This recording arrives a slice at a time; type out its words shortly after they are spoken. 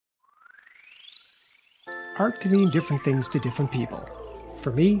Art can mean different things to different people.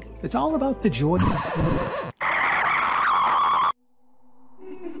 For me, it's all about the joy.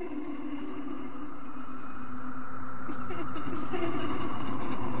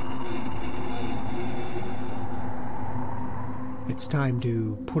 It's time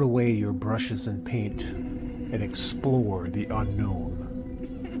to put away your brushes and paint and explore the unknown.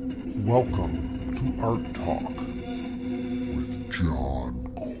 Welcome to ARTalk with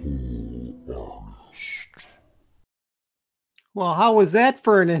John Cole Artist. Well, how was that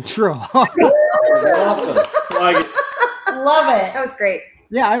for an intro? Awesome. Like it. Love it. That was great.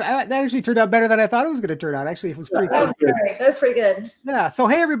 Yeah, that actually turned out better than I thought it was going to turn out. Actually, it was pretty cool. That was pretty good. Yeah. So,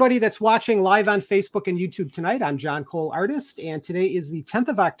 hey, everybody that's watching live on Facebook and YouTube tonight. I'm John Cole Artist, and today is the 10th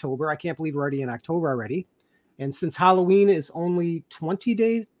of October. I can't believe we're already in October already. And since Halloween is only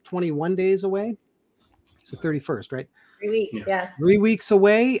 21 days away, it's the 31st, right? 3 weeks, yeah. 3 weeks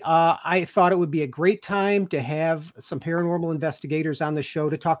away. I thought it would be a great time to have some paranormal investigators on the show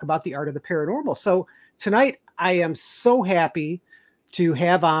to talk about the art of the paranormal. So tonight, I am so happy to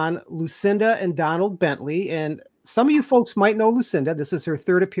have on Lucinda and Donald Bentley. And some of you folks might know Lucinda. This is her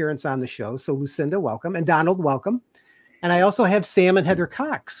third appearance on the show. So Lucinda, welcome. And Donald, welcome. And I also have Sam and Heather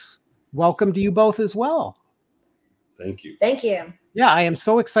Cox. Welcome to you both as well. Thank you. Thank you. Yeah, I am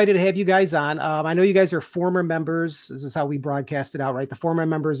so excited to have you guys on. I know you guys are former members. This is how we broadcast it out, right? The former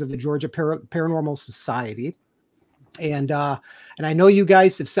members of the Georgia Paranormal Society. And I know you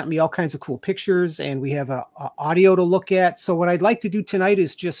guys have sent me all kinds of cool pictures, and we have a audio to look at. So what I'd like to do tonight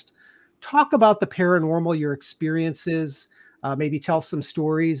is just talk about the paranormal, your experiences, maybe tell some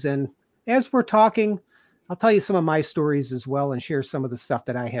stories. And as we're talking, I'll tell you some of my stories as well and share some of the stuff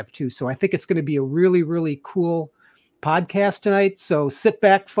that I have too. So I think it's going to be a really, really cool podcast tonight. So sit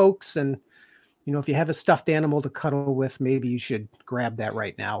back, folks, and if you have a stuffed animal to cuddle with, maybe you should grab that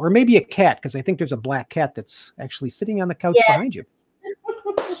right now, or maybe a cat, because I think there's a black cat that's actually sitting on the couch behind you.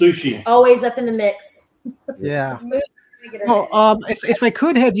 Sushi. Always up in the mix. Yeah. Well, if I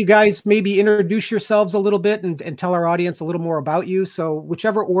could have you guys maybe introduce yourselves a little bit and tell our audience a little more about you. So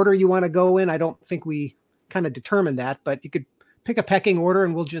whichever order you want to go in, I don't think we kind of determined that, but you could pick a pecking order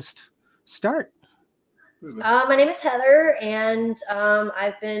and we'll just start. My name is Heather, and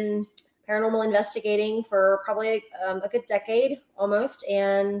I've been paranormal investigating for probably a good decade almost.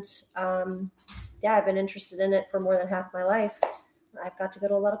 And I've been interested in it for more than half my life. I've got to go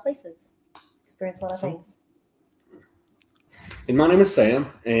to a lot of places, experience a lot of things. And my name is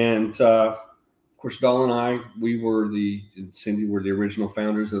Sam. And of course, Doll and Cindy were the original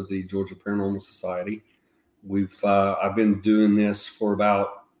founders of the Georgia Paranormal Society. I've been doing this for about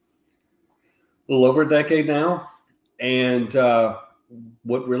a little over a decade now. And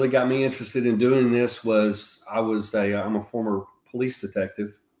what really got me interested in doing this was I'm a former police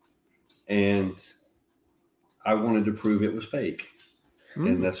detective, and I wanted to prove it was fake.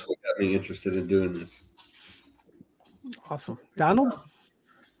 And that's what got me interested in doing this. Awesome. Donald?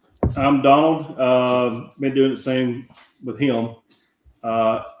 I'm Donald. Been doing the same with him.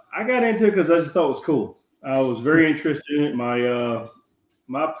 I got into it because I just thought it was cool. I was very interested in it.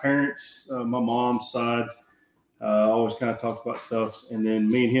 My parents, my mom's side, always kind of talked about stuff. And then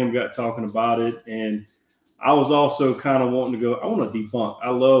me and him got talking about it. And I was also kind of wanting to go, I want to debunk. I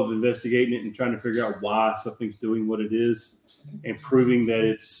love investigating it and trying to figure out why something's doing what it is and proving that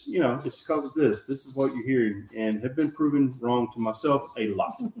it's because of this. This is what you're hearing, and have been proven wrong to myself a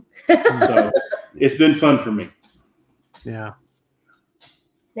lot. So it's been fun for me. Yeah.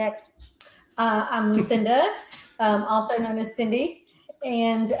 Next. I'm Lucinda, also known as Cindy.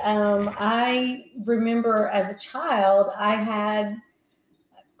 And I remember as a child, I had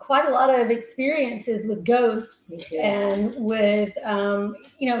quite a lot of experiences with ghosts and with,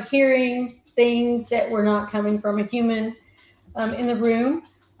 hearing things that were not coming from a human in the room.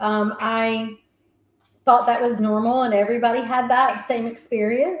 I thought that was normal, and everybody had that same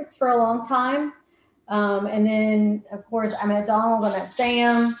experience for a long time. And then, of course, I met Donald, I met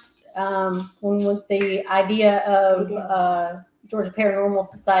Sam. When the idea of Georgia Paranormal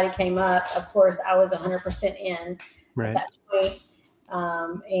Society came up, of course, I was 100% in at that point.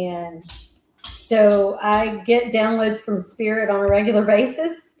 And so I get downloads from spirit on a regular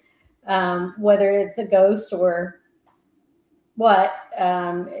basis, whether it's a ghost or what,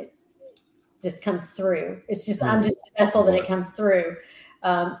 it just comes through. It's just, I'm just a vessel that it comes through.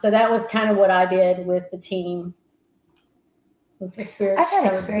 So that was kind of what I did with the team. Was the spirit? I've had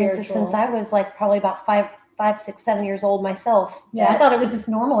experiences since I was like probably about 5, 6, 7 years old myself. Yeah, I thought it was just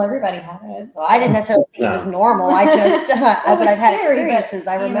normal. Everybody had it. Well, I didn't necessarily think it was normal. I just, but I've had experiences.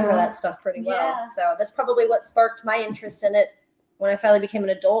 I remember that stuff pretty well. Yeah. So that's probably what sparked my interest in it when I finally became an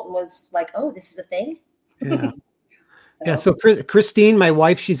adult and was like, oh, this is a thing. Yeah. Yeah. So Christine, my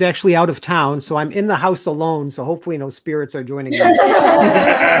wife, she's actually out of town, so I'm in the house alone. So hopefully no spirits are joining me.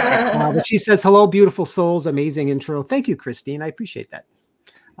 But she says, "Hello, beautiful souls. Amazing intro. Thank you, Christine. I appreciate that."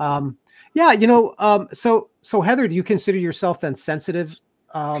 Yeah. So Heather, do you consider yourself then sensitive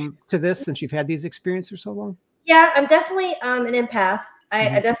to this since you've had these experiences for so long? Yeah, I'm definitely an empath.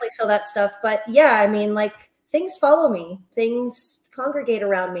 I definitely feel that stuff. But yeah, I mean, like things follow me, things congregate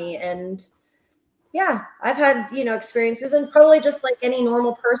around me, and yeah, I've had, experiences, and probably just like any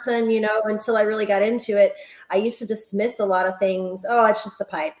normal person, until I really got into it, I used to dismiss a lot of things. Oh, it's just the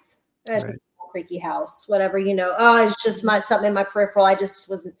pipes. It's Right. a creaky house, whatever, Oh, it's just something in my peripheral. I just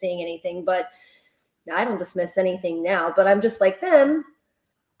wasn't seeing anything, but I don't dismiss anything now, but I'm just like them.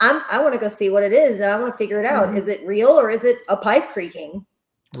 I want to go see what it is, and I want to figure it out. Is it real or is it a pipe creaking?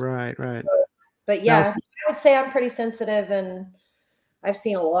 Right. But yeah, I would say I'm pretty sensitive, and I've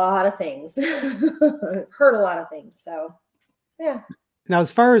seen a lot of things, heard a lot of things. So, yeah. Now,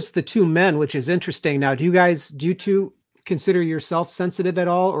 as far as the two men, which is interesting. Now, do you two consider yourself sensitive at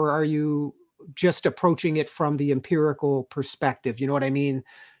all, or are you just approaching it from the empirical perspective? You know what I mean?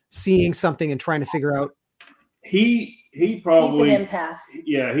 Seeing something and trying to figure out. He probably, he's an empath.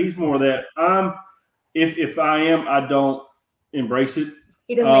 Yeah, he's more that. If I am, I don't embrace it.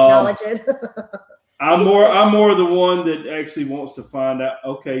 He doesn't acknowledge it. I'm more the one that actually wants to find out.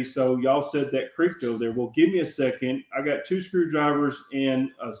 Okay, so y'all said that creaked over there. Well, give me a second. I got 2 screwdrivers and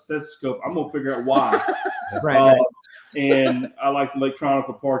a stethoscope. I'm gonna figure out why. Right. And I like the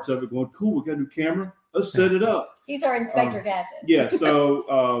electronical parts of it. Going, cool. We got a new camera. Let's set it up. He's our Inspector Gadget. Yeah.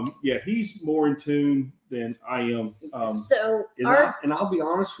 So he's more in tune than I am. And I'll be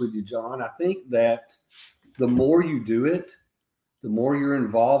honest with you, John. I think that the more you do it, the more you're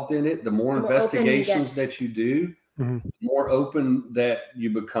involved in it, the more investigations that you do, the more open that you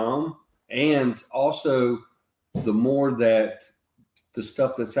become. And also the more that the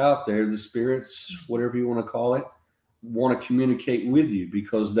stuff that's out there, the spirits, whatever you want to call it, want to communicate with you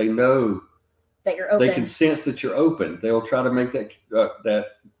because they know that you're open. They can sense that you're open. They'll try to make that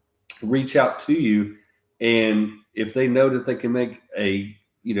reach out to you. And if they know that they can make a,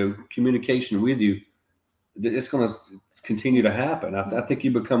 communication with you, it's going to continue to happen. I think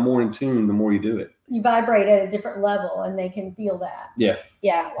you become more in tune the more you do it. You vibrate at a different level and they can feel that. Yeah.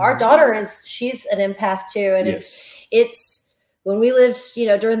 Yeah. Our daughter she's an empath too. And it's when we lived,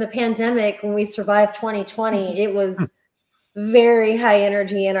 during the pandemic, when we survived 2020, it was very high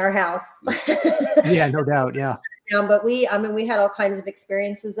energy in our house. Yeah, no doubt. Yeah. But we had all kinds of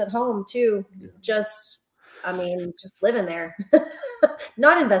experiences at home too. Yeah. Just living there,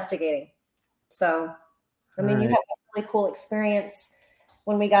 not investigating. So, you had a really cool experience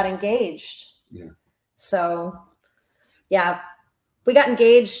when we got engaged. Yeah. So, yeah, we got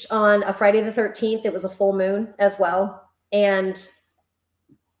engaged on a Friday the 13th. It was a full moon as well. And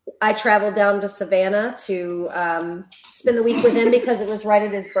I traveled down to Savannah to spend the week with him because it was right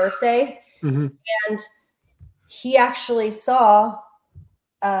at his birthday. Mm-hmm. And he actually saw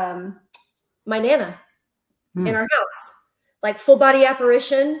my Nana in our house. Like full body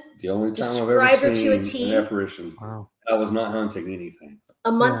apparition. The only time I've ever seen an apparition. Wow. I was not hunting anything.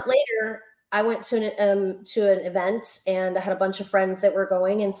 A month later, I went to an event and I had a bunch of friends that were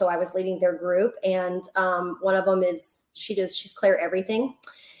going. And so I was leading their group. And one of them she's Claire Everything.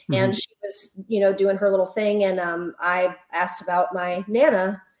 Mm-hmm. And she was, doing her little thing. And I asked about my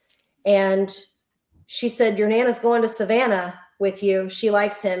Nana. And she said, your Nana's going to Savannah with you. She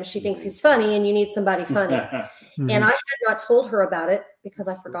likes him. She thinks he's funny and you need somebody funny. Mm-hmm. And I had not told her about it because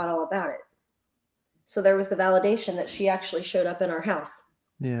I forgot all about it. So there was the validation that she actually showed up in our house.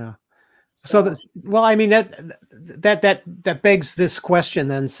 Yeah. So that begs this question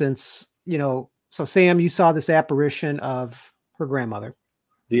then, since, so Sam, you saw this apparition of her grandmother.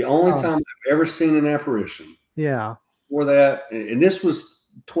 The only time I've ever seen an apparition. Yeah. For that, and this was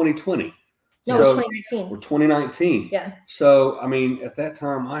 2020. No, it was 2019. Or 2019. Yeah. So, at that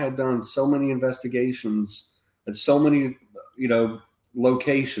time I had done so many investigations at so many,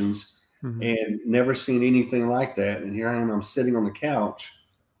 locations, mm-hmm. and never seen anything like that. And here I am, I'm sitting on the couch.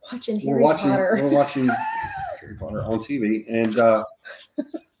 We're watching Harry Potter on TV. And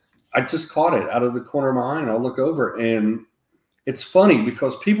I just caught it out of the corner of my eye, and I look over, and it's funny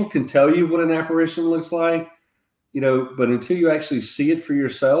because people can tell you what an apparition looks like, but until you actually see it for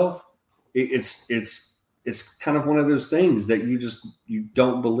yourself, it's kind of one of those things that you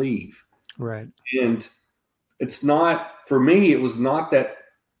don't believe. Right. And it's not, for me, it was not that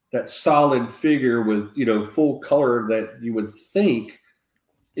solid figure with, full color that you would think.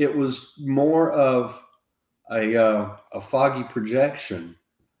 It was more of a foggy projection,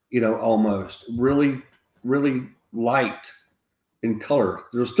 almost really really light in color.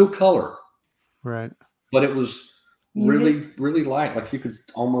 There was still color, Right. but it was really, really light. Like you could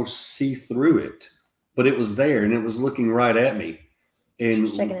almost see through it, but it was there and it was looking right at me. And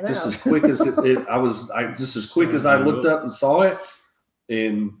just as quick as just as quick as I looked up and saw it,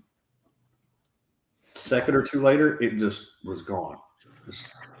 and a second or two later, it just was gone, just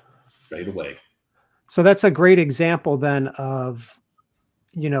fade away. So that's a great example then of,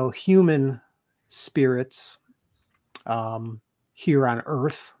 human spirits here on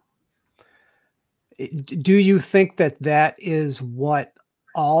Earth. Do you think that is what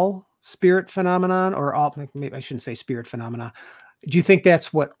all spirit phenomenon, or all, maybe I shouldn't say spirit phenomena. Do you think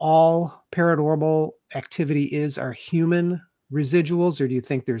that's what all paranormal activity is, are human residuals, or do you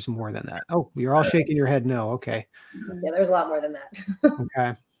think there's more than that? Oh, you're all shaking your head no. Okay. Yeah, there's a lot more than that.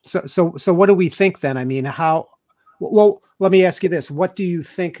 Okay. So what do we think then? I mean, well, let me ask you this. What do you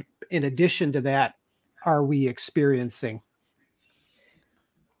think in addition to that are we experiencing?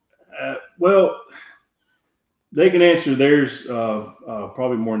 Well, they can answer theirs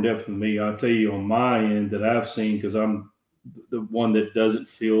probably more in depth than me. I'll tell you on my end that I've seen, because I'm the one that doesn't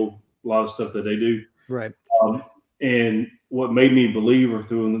feel a lot of stuff that they do. Right. And what made me a believer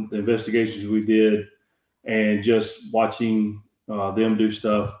through the investigations we did and just watching them do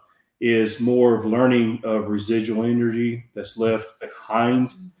stuff is more of learning of residual energy that's left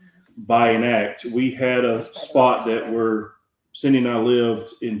behind by an act. We had a spot that where Cindy and I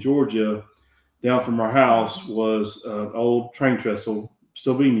lived in Georgia. Down from our house was an old train trestle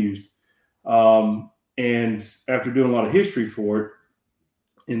still being used. And after doing a lot of history for it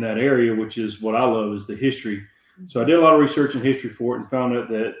in that area, which is what I love, is the history. So I did a lot of research in history for it and found out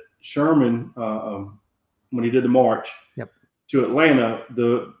that Sherman, when he did the march to Atlanta,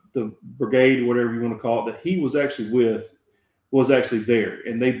 the brigade, whatever you want to call it, that he was actually with, was actually there.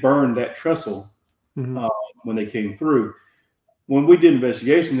 And they burned that trestle when they came through. When we did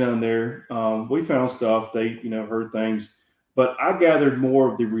investigation down there, we found stuff. They, heard things, but I gathered more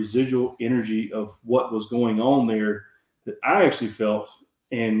of the residual energy of what was going on there that I actually felt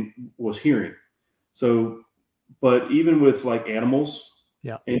and was hearing. So, but even with like animals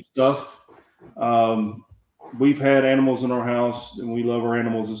and stuff, we've had animals in our house and we love our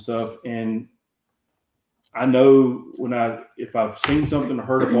animals and stuff. And I know if I've seen something or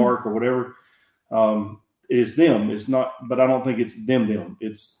heard a bark or whatever, it is them. It's not, but I don't think it's them.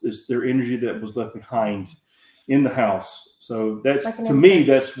 It's their energy that was left behind in the house. So that's, like, to me,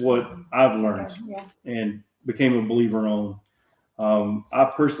 that's what I've learned and became a believer on.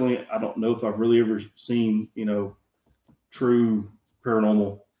 I personally, I don't know if I've really ever seen, true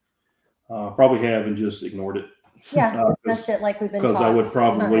paranormal. Probably have and just ignored it. Yeah, dismissed it like we've been because I would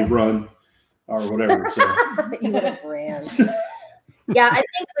probably run or whatever. So you would have ran. Yeah, I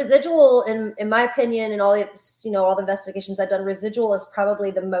think residual, in my opinion, and all the investigations I've done, residual is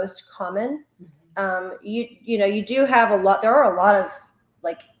probably the most common. You do have a lot. There are a lot of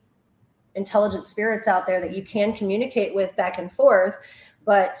like intelligent spirits out there that you can communicate with back and forth,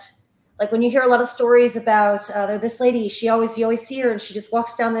 but like when you hear a lot of stories about this lady, you always see her and she just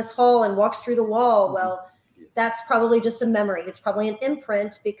walks down this hall and walks through the wall. Well, that's probably just a memory. It's probably an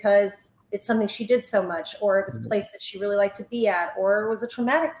imprint because it's something she did so much, or it was a place that she really liked to be at, or it was a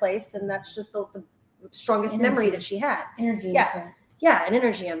traumatic place, and that's just the strongest memory that she had. Energy imprint. Yeah, an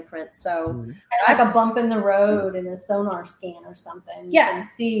energy imprint. So like a bump in the road in a sonar scan or something. You can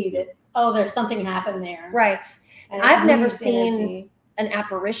see that, there's something happened there. Right. And I've never seen an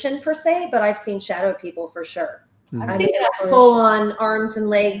apparition per se, but I've seen shadow people for sure. I've seen full on arms and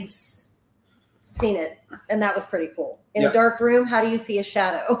legs, seen it. And that was pretty cool. In a dark room, how do you see a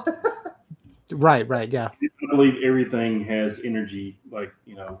shadow? Right. Yeah. I believe everything has energy, like,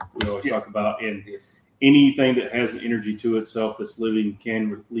 we always talk about, and anything that has an energy to itself that's living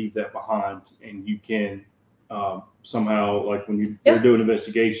can leave that behind. And you can somehow, like when you're doing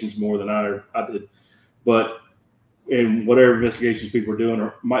investigations more than I did, but in whatever investigations people are doing,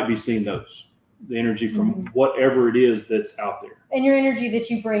 might be seeing the energy from whatever it is that's out there. And your energy that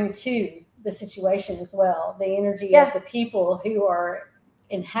you bring to the situation as well, the energy of the people who are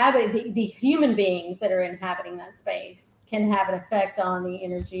inhabiting, the human beings that are inhabiting that space can have an effect on the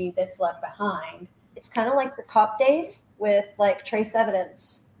energy that's left behind. It's kind of like the cop days with like trace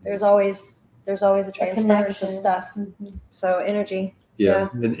evidence. There's always a transference of stuff. So energy. Yeah.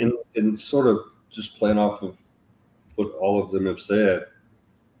 And sort of just playing off of what all of them have said,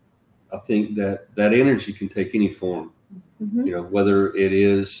 I think that energy can take any form, whether it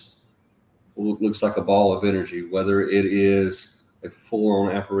is, looks like a ball of energy, whether it is a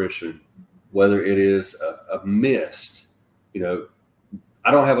full-on apparition, whether it is a mist,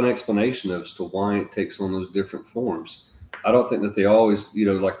 I don't have an explanation as to why it takes on those different forms. I don't think that they always,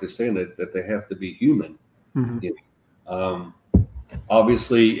 like they're saying that they have to be human.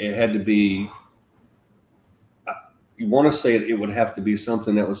 Obviously, it had to be. You want to say it would have to be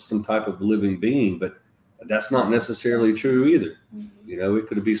something that was some type of living being, but that's not necessarily true either. It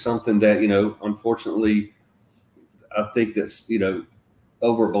could be something that unfortunately, I think that's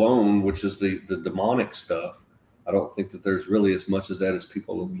overblown, which is the demonic stuff. I don't think that there's really as much as that as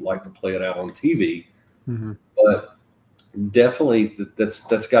people like to play it out on TV. But definitely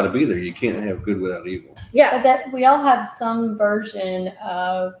that's got to be there. You can't have good without evil. Yeah, but that we all have some version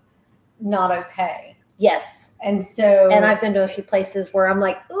of not okay. Yes. And so, and I've been to a few places where I'm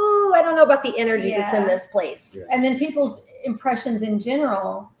like, ooh, I don't know about the energy that's in this place. Yeah. And then people's impressions in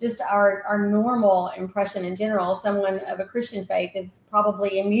general, just our normal impression in general, someone of a Christian faith is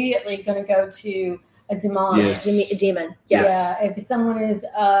probably immediately going to go to a demon. Yes. A demon. Yes. Yeah. If someone is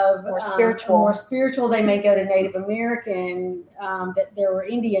of more spiritual, they may go to Native American, that there were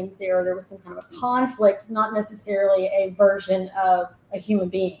Indians there was some kind of a conflict, not necessarily a version of a human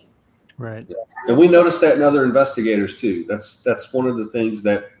being. Right. Yeah. And we noticed that in other investigators too. That's one of the things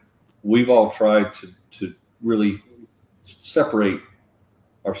that we've all tried to really separate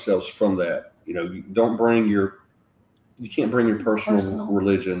ourselves from that. You don't bring you can't bring your personal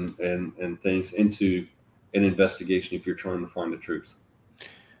religion and things into an investigation if you're trying to find the truth.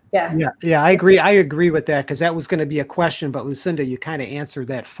 Yeah. I agree with that, because that was going to be a question, but Lucinda, you kind of answered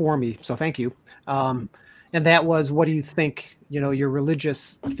that for me, so thank you. And that was, what do you think, your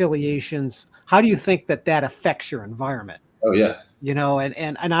religious affiliations, how do you think that affects your environment? Oh, yeah.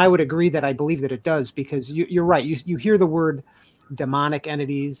 And I would agree that I believe that it does, because you're right. You hear the word demonic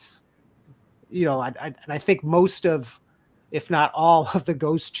entities, and I think most of, if not all of the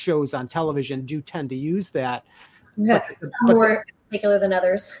ghost shows on television do tend to use that. Yeah, some more particular than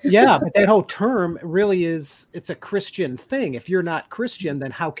others. Yeah, but that whole term really it's a Christian thing. If you're not Christian,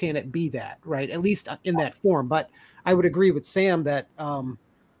 then how can it be that, right? At least in that form. But I would agree with Sam that,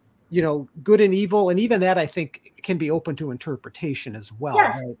 good and evil, and even that I think can be open to interpretation as well.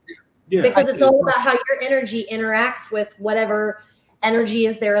 Yes, right? Yeah. Because it's all about how your energy interacts with whatever energy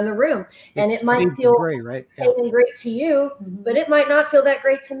is there in the room. And it might feel great, right? Great to you, but it might not feel that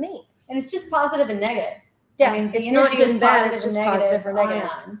great to me. And it's just positive and negative. Yeah, I mean, it's not good and bad. It's just positive or negative.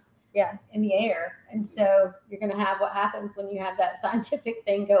 Ions, yeah, in the air, and so you're going to have what happens when you have that scientific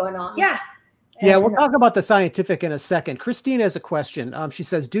thing going on. Yeah. Yeah, we'll talk about the scientific in a second. Christine has a question. She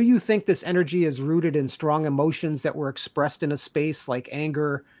says, do you think this energy is rooted in strong emotions that were expressed in a space like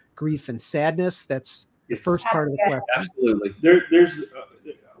anger, grief, and sadness? That's the first part of the question. Absolutely. There's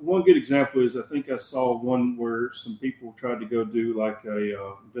one good example is, I think I saw one where some people tried to go do like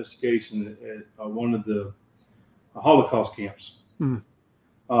a investigation at one of the Holocaust camps. And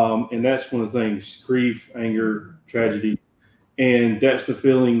that's one of the things: grief, anger, tragedy. And that's the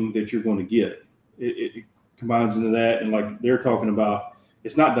feeling that you're going to get. It combines into that. And like they're talking about,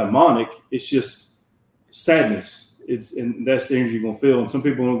 it's not demonic, it's just sadness. And that's the energy you're going to feel. And some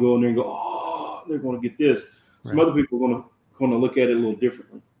people are going to go in there and go, oh, they're going to get this. Some other people are going to look at it a little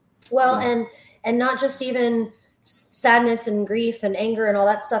differently. Well, and not just even sadness and grief and anger and all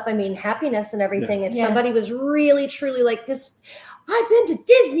that stuff. I mean, happiness and everything. Yeah. If somebody was really, truly like this, I've been to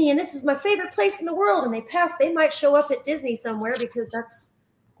Disney and this is my favorite place in the world, and they might show up at Disney somewhere because that's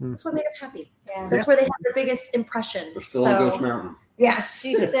what made them happy. Yeah. That's where they have their biggest impression. They're still on Ghost Mountain. Yeah.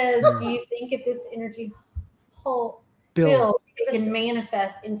 She says, do you think if this energy build can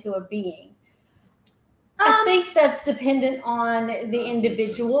manifest into a being? I think that's dependent on the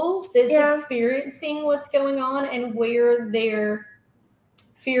individual that's experiencing what's going on and where their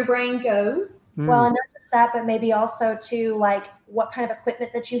fear brain goes. Well, and not just that, but maybe also to like what kind of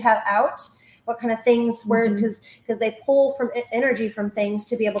equipment that you have out, what kind of things because they pull from energy from things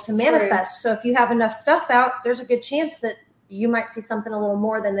to be able to manifest. So if you have enough stuff out, there's a good chance that you might see something a little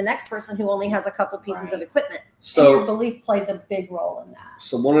more than the next person who only has a couple pieces of equipment. So and your belief plays a big role in that.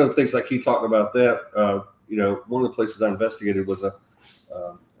 So one of the things, like he talked about that, one of the places I investigated was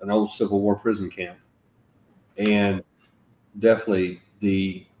an old Civil War prison camp, and definitely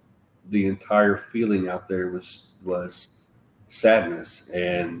the entire feeling out there was sadness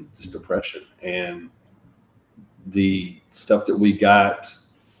and just depression, and the stuff that we got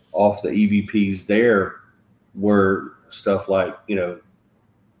off the EVPs there were stuff like,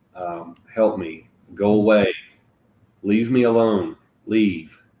 help me, go away, leave me alone,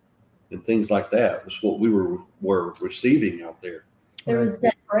 leave, and things like that was what we were receiving out there. There was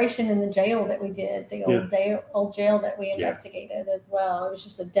desperation in the jail that we did, the old jail that we investigated as well. It was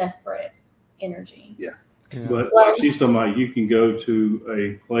just a desperate energy. Yeah. Yeah. But like she's talking about, you can go to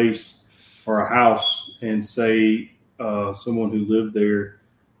a place or a house and say someone who lived there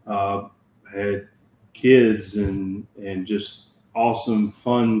had kids and just awesome,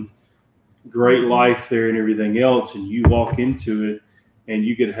 fun, great life there and everything else, and you walk into it and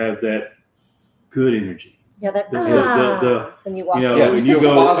you could have that good energy. Yeah, that when you walk you know, Yeah, when you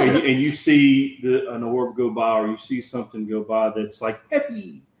feels go positive. and you see an orb go by, or you see something go by that's like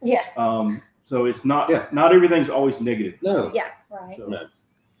happy. Yeah. So it's not everything's always negative. No. Yeah. Right. So, No.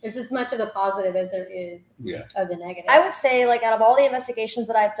 There's as much of the positive as there is Yeah. of the negative. I would say, like, out of all the investigations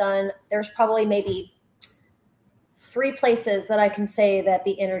that I've done, there's probably maybe 3 places that I can say that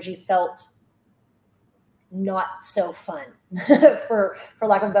the energy felt not so fun, for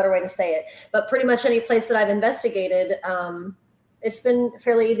lack of a better way to say it. But pretty much any place that I've investigated, it's been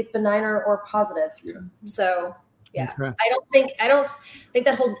fairly benign or positive. Yeah. So yeah, Okay. I don't think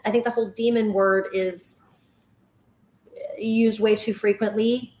I think the whole demon word is used way too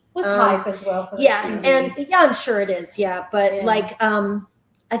frequently. With hype as well. For Yeah, the TV. and I'm sure it is. Yeah, but Yeah. like,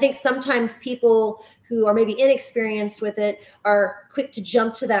 I think sometimes people who are maybe inexperienced with it are quick to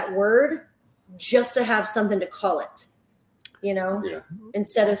jump to that word just to have something to call it, you know,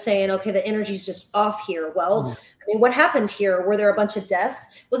 instead of saying, okay, the energy's just off here. Well, I mean, what happened here? Were there a bunch of deaths?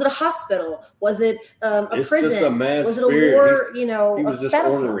 Was it a hospital? Was it a It's prison? just a mad was it spirit. a war? You know, He was a just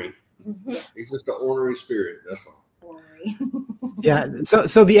battlefield? ornery. He's just an ornery spirit. That's all. Ornery. Yeah.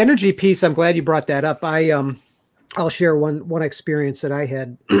 So the energy piece, I'm glad you brought that up. I'll share one experience that I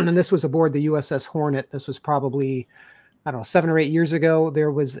had, and this was aboard the USS Hornet. This was probably, I don't know, 7 or 8 years ago.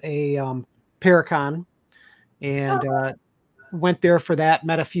 There was a Paracon, and went there for that,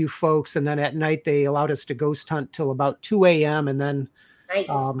 met a few folks, and then at night they allowed us to ghost hunt till about 2 a.m. and then Nice.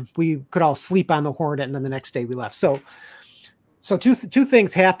 we could all sleep on the Hornet, and then the next day we left. So two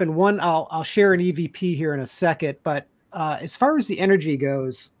things happened. One, I'll share an EVP here in a second, but as far as the energy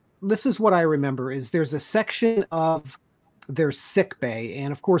goes, this is what I remember: is there's a section of their sick bay,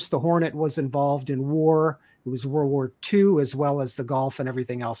 and of course the Hornet was involved in war. It was World War II as well as the Gulf and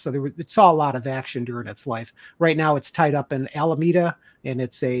everything else. So it saw a lot of action during its life. Right now it's tied up in Alameda, and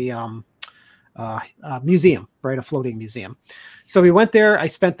it's a museum, right? A floating museum. So we went there. I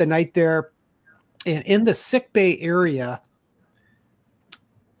spent the night there, and in the sick bay area,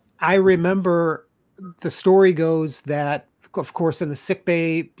 I remember the story goes that, of course, in the sick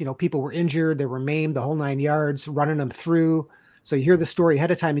bay, you know, people were injured, they were maimed, the whole 9 yards, running them through. So you hear the story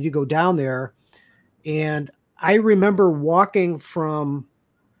ahead of time and you go down there. And I remember walking from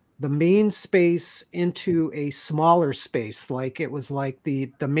the main space into a smaller space, like it was like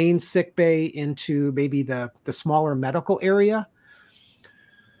the main sick bay into maybe the smaller medical area.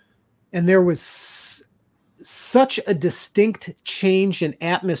 And there was such a distinct change in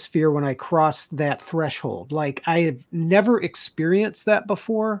atmosphere when I crossed that threshold. Like I have never experienced that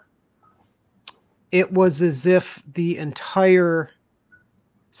before. It was as if the entire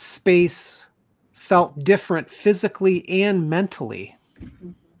space felt different physically and mentally.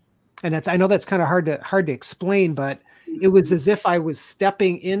 And I know that's kind of hard to explain, but it was as if I was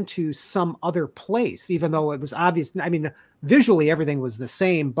stepping into some other place, even though it was obvious. I mean, visually everything was the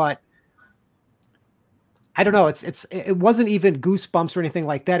same, but I don't know. It wasn't even goosebumps or anything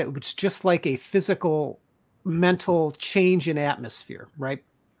like that. It was just like a physical, mental change in atmosphere, right?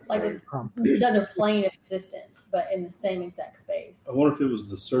 Like another plane of existence, but in the same exact space. I wonder if it was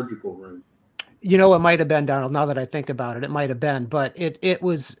the surgical room. You know, it might have been, Donald. Now that I think about it, it might have been, but it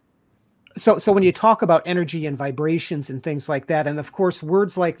was. So when you talk about energy and vibrations and things like that, and of course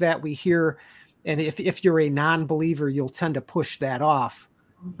words like that we hear, and if you're a non-believer, you'll tend to push that off.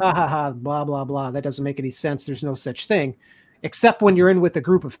 Ha ha ha, blah blah blah. That doesn't make any sense. There's no such thing, except when you're in with a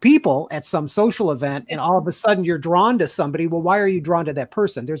group of people at some social event, and all of a sudden you're drawn to somebody. Well, why are you drawn to that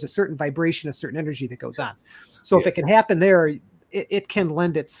person? There's a certain vibration, a certain energy that goes on. So if it can happen there, it can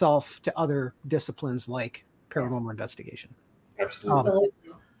lend itself to other disciplines like paranormal investigation. Absolutely.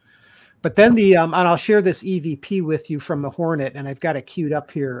 But then and I'll share this EVP with you from the Hornet, and I've got it queued up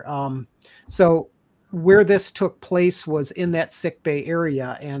here. So where this took place was in that sick bay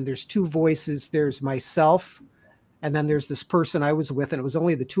area, and there's 2 voices. There's myself, and then there's this person I was with, and it was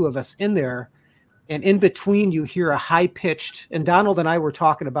only the 2 of us in there. And in between, you hear a high-pitched, and Donald and I were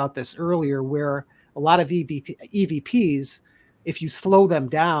talking about this earlier, where a lot of EVPs, if you slow them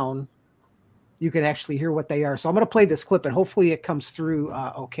down, you can actually hear what they are. So I'm going to play this clip, and hopefully it comes through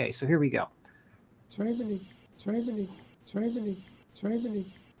okay. So here we go. I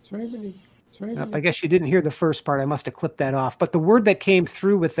guess you didn't hear the first part. I must have clipped that off. But the word that came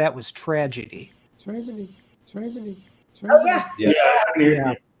through with that was tragedy. Oh yeah. Yeah.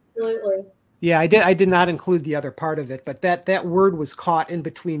 Yeah. Absolutely. Yeah, I did not include the other part of it, but that word was caught in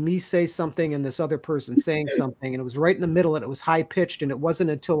between me say something and this other person saying something, and it was right in the middle, and it was high pitched, and it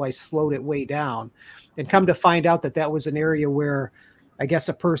wasn't until I slowed it way down, and come to find out that was an area where I guess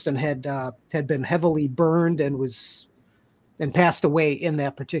a person had been heavily burned and passed away in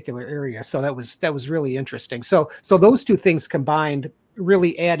that particular area. So that was really interesting. So those two things combined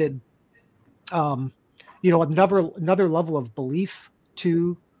really added, another level of belief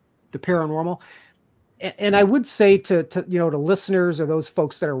to the paranormal. And I would say to listeners or those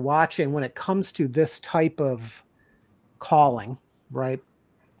folks that are watching, when it comes to this type of calling, right,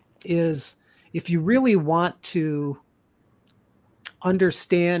 is if you really want to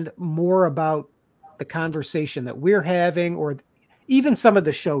understand more about the conversation that we're having, or even some of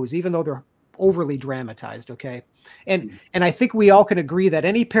the shows, even though they're overly dramatized. Okay. And I think we all can agree that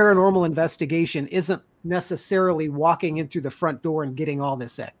any paranormal investigation isn't necessarily walking in through the front door and getting all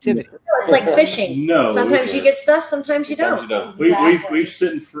this activity. It's like fishing. No. Sometimes you get stuff, sometimes you don't. We've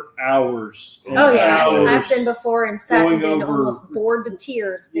sitting for hours. Oh yeah, hours I've been before and sat and been over, almost bored to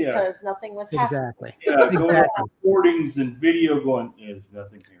tears because nothing was happening. Exactly. Yeah, going over recordings and video going, there's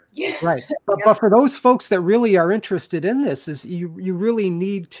nothing here. Yeah. Right. But for those folks that really are interested in this, is you really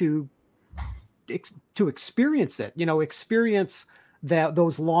need to experience it, experience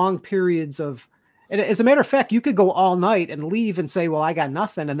those long periods of, and as a matter of fact, you could go all night and leave and say, well, I got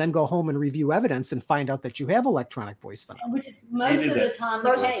nothing, and then go home and review evidence and find out that you have electronic voice phenomena. Which is most of the time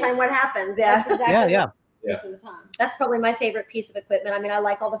what happens. Yeah. That's exactly Yeah. most of the time. That's probably my favorite piece of equipment. I mean, I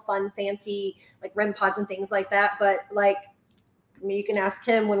like all the fun, fancy, like REM pods and things like that. But you can ask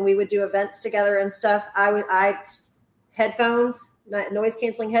him when we would do events together and stuff. I headphones, noise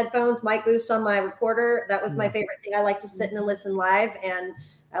canceling headphones, mic boost on my recorder. That was my favorite thing. I like to sit and listen live, and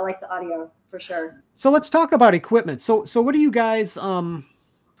I like the audio for sure. So let's talk about equipment. So what do you guys,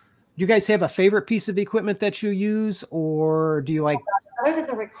 you guys have a favorite piece of equipment that you use, or do you like? Other than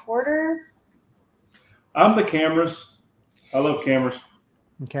the recorder, I'm the cameras. I love cameras.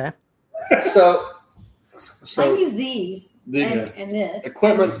 Okay. So I use these and this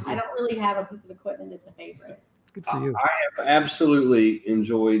equipment. I don't really have a piece of equipment that's a favorite. Good for you. I have absolutely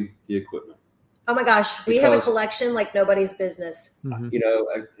enjoyed the equipment. oh my gosh, we have a collection like nobody's business. Mm-hmm.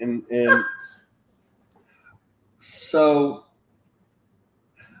 And so,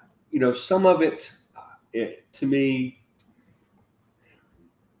 some of it to me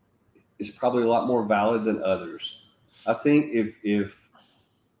is probably a lot more valid than others. I think if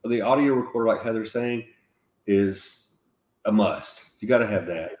the audio recorder, like Heather's saying, is a must. You got to have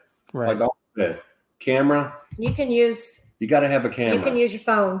that. Right. Like Dawn said, camera. You got to have a camera. You can use your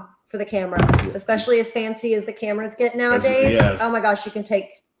phone for the camera, especially as fancy as the cameras get nowadays. Yes. Oh my gosh, you can take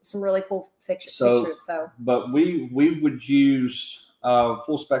some really cool pictures. But we would use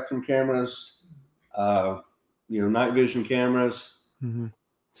full spectrum cameras, night vision cameras. Mm-hmm.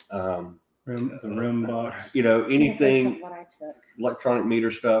 The REM box. Anything what I took. electronic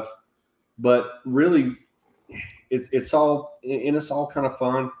meter stuff. But really, it's all kind of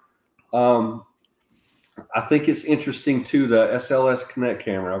fun. I think it's interesting too, the SLS Connect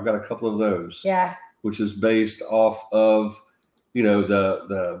camera. I've got a couple of those. Yeah. Which is based off of,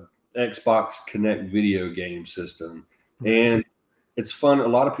 the Xbox Connect video game system. And it's fun. A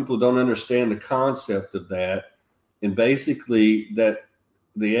lot of people don't understand the concept of that. And basically that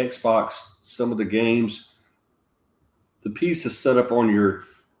the Xbox, some of the games, the piece is set up on your,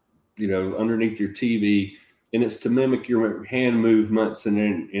 underneath your TV, and it's to mimic your hand movements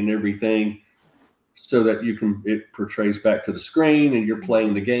and everything, so that it portrays back to the screen and you're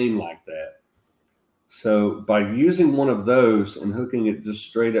playing the game like that. So by using one of those and hooking it just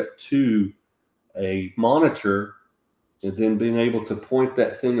straight up to a monitor, and then being able to point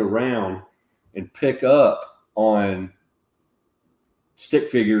that thing around and pick up on stick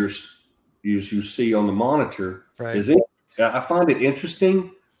figures as you see on the monitor, right. I find it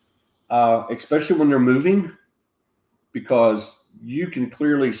interesting, especially when they're moving, because you can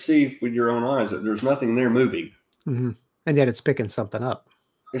clearly see with your own eyes that there's nothing there moving. Mm-hmm. And yet it's picking something up.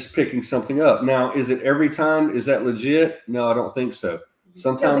 It's picking something up. Now, is it every time? Is that legit? No, I don't think so.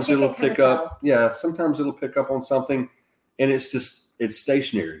 Sometimes it'll pick up. Yeah, sometimes it'll pick up on something, and it's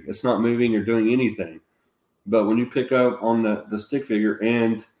stationary. It's not moving or doing anything. But when you pick up on the stick figure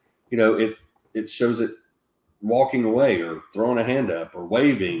and, it shows it walking away or throwing a hand up or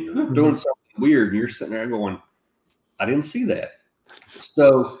waving or doing something weird, and you're sitting there going, I didn't see that.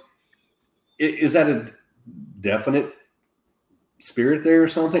 So is that a definite spirit there or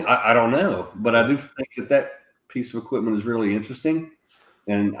something? I don't know. But I do think that piece of equipment is really interesting,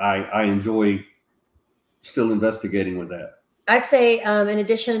 and I enjoy still investigating with that. I'd say in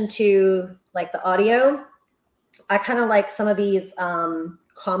addition to like the audio, I kind of like some of these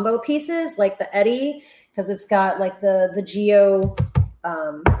combo pieces, like the Eddy, because it's got like the geo,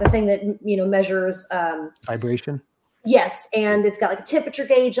 the thing that, you know, measures vibration. Yes, and it's got like a temperature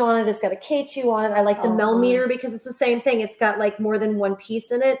gauge on it. It's got a K2 on it. I like the Mel meter because it's the same thing. It's got like more than one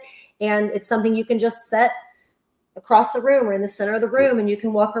piece in it, and it's something you can just set across the room or in the center of the room, and you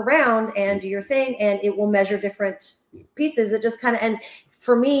can walk around and do your thing, and it will measure different pieces. It just kind of, and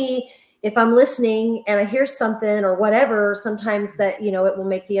for me, if I'm listening and I hear something or whatever, sometimes that, you know, it will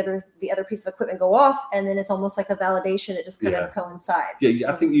make the other piece of equipment go off, and then it's almost like a validation. It just kind of coincides.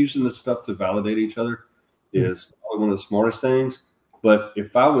 Yeah, I think using this stuff to validate each other is probably one of the smartest things. But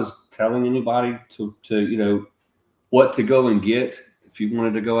if I was telling anybody to you know, what to go and get, if you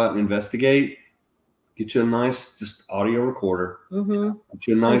wanted to go out and investigate, get you a nice just audio recorder, get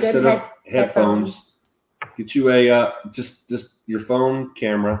you a nice set of headphones, get you a just your phone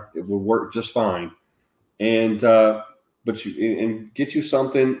camera. It will work just fine. And but you get you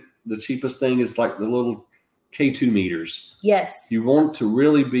something. The cheapest thing is like the little K2 meters. Yes. You want to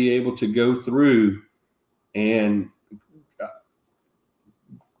really be able to go through and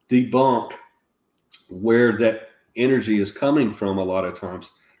debunk where that energy is coming from. A lot of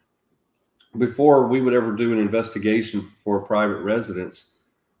times, before we would ever do an investigation for a private residence,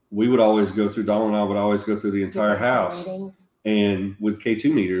 we would always go through, Dawn and I would always go through the entire house and with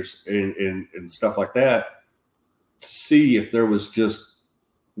K2 meters and stuff like that to see if there was just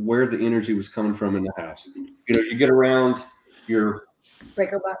where the energy was coming from in the house. You know, you get around your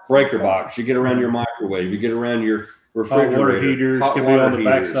breaker box, you get around your microwave, you get around your refrigerator, hot water heaters, could be on the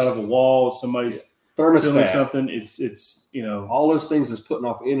backside of a wall. Somebody's thermostat, something. It's you know, all those things is putting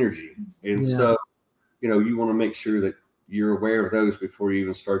off energy, and so you know, you want to make sure that you're aware of those before you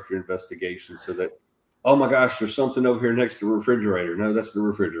even start your investigation, so that, oh my gosh, there's something over here next to the refrigerator. No, that's the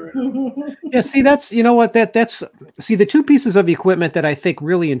refrigerator. Yeah, see, that's, you know what, that's the two pieces of equipment that I think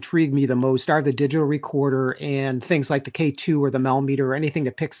really intrigue me the most are the digital recorder and things like the K2 or the Mel meter or anything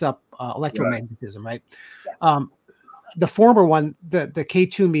that picks up electromagnetism, right? Yeah. The former one, the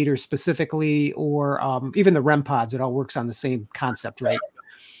K2 meter specifically, or even the REM pods, it all works on the same concept, right?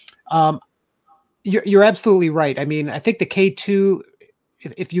 You're absolutely right. I mean, I think the K2,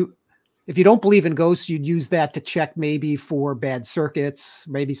 if you don't believe in ghosts, you'd use that to check maybe for bad circuits.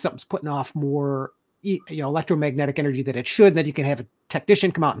 Maybe something's putting off more, you know, electromagnetic energy that it should. And then you can have a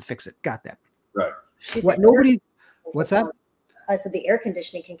technician come out and fix it. Got that? Right. What's that? I said the air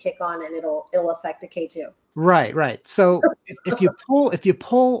conditioning can kick on and it'll affect the K2. Right. So if you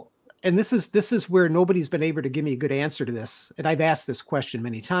pull, and this is where nobody's been able to give me a good answer to this, and I've asked this question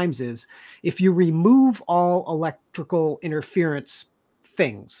many times, is if you remove all electrical interference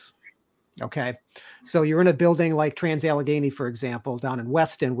things. Okay. So you're in a building like Trans-Allegheny, for example, down in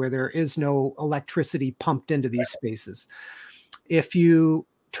Weston, where there is no electricity pumped into these spaces. If you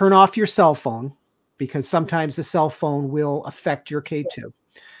turn off your cell phone, because sometimes the cell phone will affect your K2.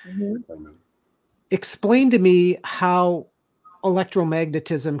 Explain to me how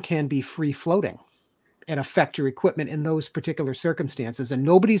electromagnetism can be free floating and affect your equipment in those particular circumstances. And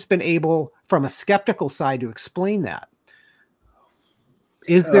nobody's been able, from a skeptical side, to explain that.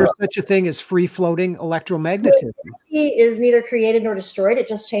 Is there such a thing as free floating electromagnetism? It is neither created nor destroyed. It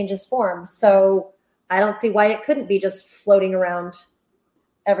just changes form. So I don't see why it couldn't be just floating around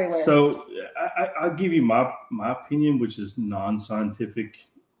everywhere. So I'll give you my opinion, which is non-scientific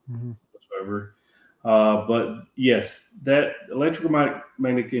whatsoever. But yes, that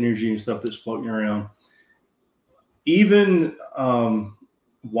electromagnetic energy and stuff that's floating around, even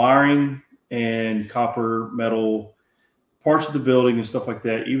wiring and copper, metal, parts of the building and stuff like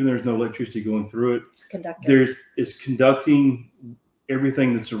that, even there's no electricity going through it, it's conducting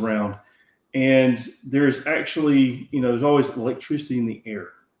everything that's around. And there's actually, you know, there's always electricity in the air,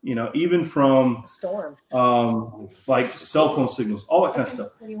 you know, even from storm, like cell phone signals, all that kind of stuff.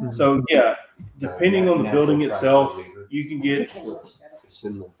 So yeah, depending on the building itself, you can get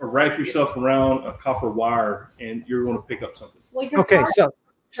or wrap yourself around a copper wire and you're going to pick up something. Well, your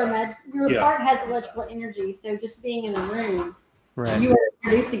heart has electrical energy, so just being in the room, you are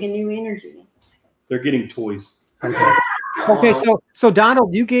producing a new energy. They're getting toys. Okay, so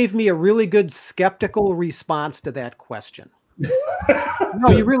Donald, you gave me a really good skeptical response to that question. No,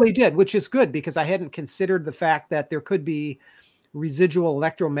 you really did, which is good because I hadn't considered the fact that there could be residual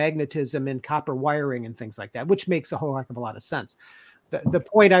electromagnetism in copper wiring and things like that, which makes a whole heck of a lot of sense. The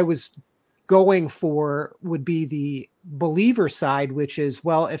point I was going for would be the believer side, which is,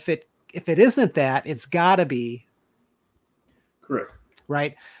 well, if it isn't that, it's got to be correct,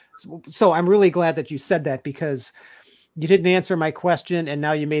 right? So I'm really glad that you said that, because You didn't answer my question, and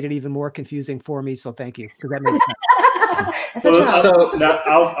now you made it even more confusing for me. So thank you. Because that makes sense. So now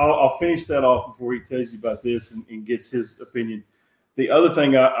I'll finish that off before he tells you about this and gets his opinion. The other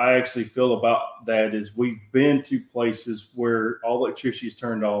thing I actually feel about that is we've been to places where all electricity is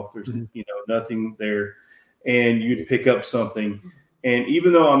turned off. There's nothing there, and you'd pick up something. And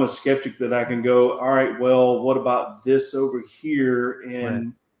even though I'm a skeptic that I can go, all right, well, what about this over here?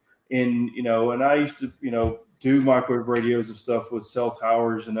 And and I used to do microwave radios and stuff with cell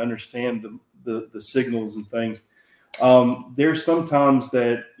towers and understand the signals and things. There's sometimes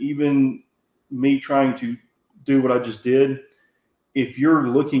that even me trying to do what I just did, if you're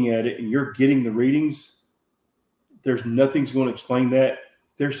looking at it and you're getting the readings, there's nothing's going to explain that.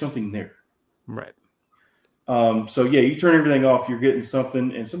 There's something there. Right. So yeah, you turn everything off, you're getting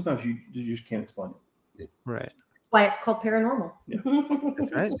something, and sometimes you just can't explain it. Right. Why it's called paranormal. Yeah.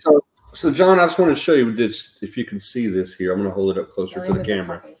 That's right. So John, I just want to show you this. If you can see this here, I'm going to hold it up closer to the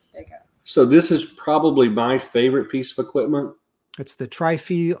camera. There you go. So this is probably my favorite piece of equipment. It's the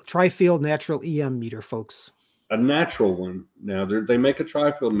tri-field natural EM meter, folks. A natural one. Now they make a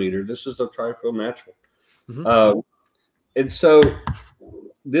tri-field meter. This is a tri-field natural. Mm-hmm. And so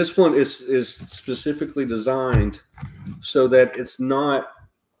this one is specifically designed so that it's not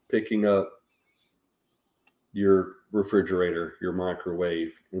picking up your refrigerator, your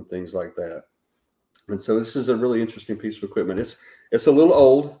microwave, and things like that. And so this is a really interesting piece of equipment. It's a little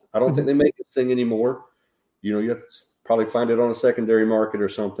old. I don't think they make this thing anymore. You have to probably find it on a secondary market or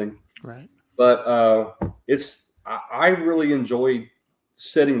something. Right. But I really enjoyed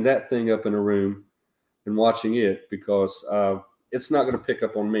setting that thing up in a room and watching it because it's not going to pick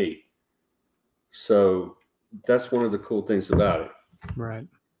up on me. So that's one of the cool things about it. Right.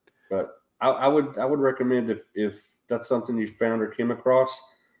 But I would recommend if that's something you found or came across,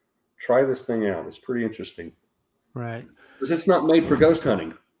 try this thing out. It's pretty interesting. Right. Because it's not made for ghost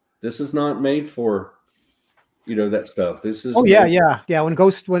hunting. This is not made for that stuff. This is yeah.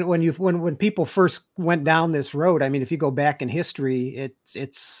 When people first went down this road, I mean, if you go back in history,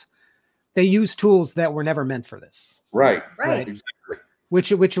 it's they use tools that were never meant for this. Right. Exactly.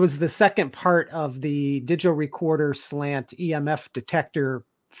 Which was the second part of the digital recorder slant EMF detector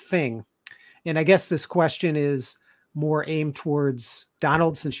thing. And I guess this question is more aimed towards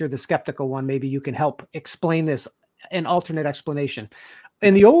Donald, since you're the skeptical one. Maybe you can help explain this, an alternate explanation.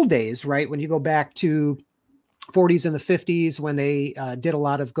 In the old days, right, when you go back to 40s and the 50s, when they did a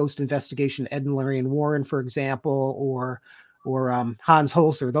lot of ghost investigation, Ed and Larry and Warren, for example, or Hans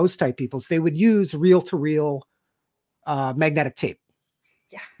Holzer, those type peoples, they would use reel-to-reel magnetic tape.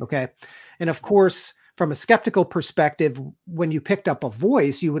 Yeah. Okay. And of course, from a skeptical perspective, when you picked up a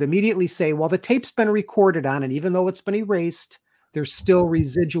voice, you would immediately say, well, the tape's been recorded on, and even though it's been erased, there's still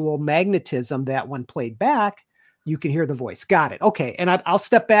residual magnetism that when played back, you can hear the voice. Got it. Okay. And I'll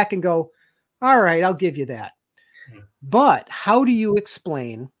step back and go, all right, I'll give you that. But how do you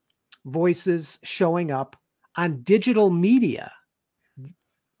explain voices showing up on digital media,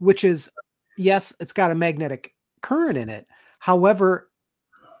 which is, yes, it's got a magnetic current in it. However,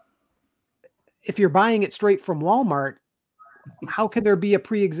 if you're buying it straight from Walmart, how can there be a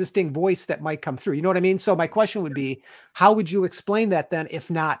pre-existing voice that might come through? You know what I mean? So my question would be, how would you explain that then, if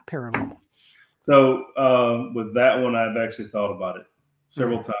not paranormal? So with that one, I've actually thought about it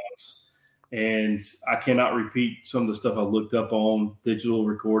several times, and I cannot repeat some of the stuff I looked up on digital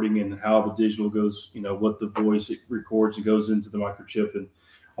recording and how the digital goes, what the voice it records and goes into the microchip and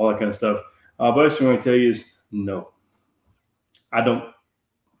all that kind of stuff. But what I'm going to tell you is no, I don't.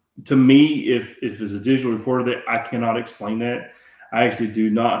 To me, if it's a digital recorder, that I cannot explain that. I actually do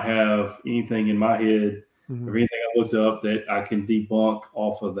not have anything in my head or anything I looked up that I can debunk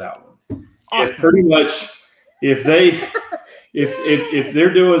off of that one. Awesome. It's pretty much if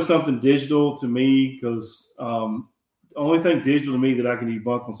they're doing something digital to me, because the only thing digital to me that I can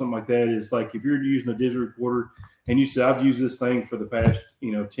debunk on something like that is like if you're using a digital recorder and you say I've used this thing for the past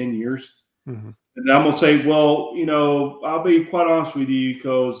 10 years. And I'm going to say, well, I'll be quite honest with you,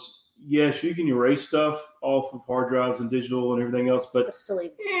 because yes, you can erase stuff off of hard drives and digital and everything else, but still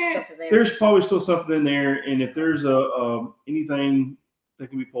leaves something there. There's probably still something in there. And if there's anything that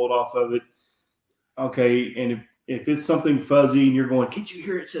can be pulled off of it, okay. And if it's something fuzzy and you're going, can't you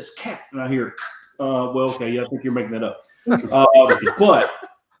hear it says cat? And I hear, well, okay, yeah, I think you're making that up. But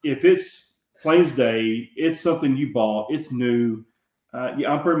if it's plain as day, it's something you bought, it's new.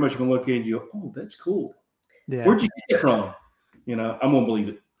 I'm pretty much going to look at you. Oh, that's cool. Yeah. Where'd you get it from? I'm going to believe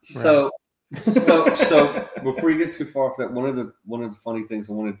it. So before you get too far off that, one of the funny things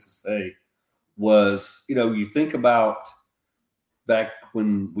I wanted to say was, you think about back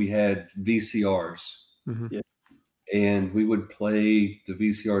when we had VCRs, and we would play the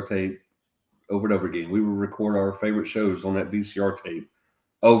VCR tape over and over again. We would record our favorite shows on that VCR tape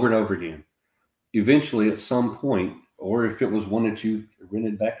over and over again. Eventually, at some point, or if it was one that you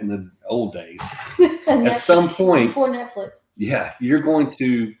rented back in the old days, at some point, before Netflix, yeah, you're going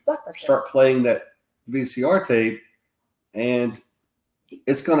to start playing that VCR tape, and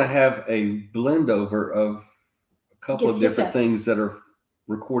it's going to have a blend over of a couple of different things that are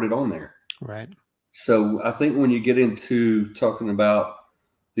recorded on there. Right. So I think when you get into talking about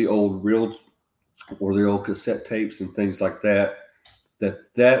the old reel or the old cassette tapes and things like that,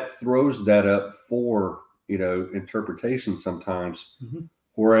 that throws that up for, interpretation sometimes. Mm-hmm.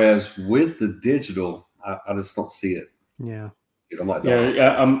 Whereas with the digital, I just don't see it. Yeah. I'm like,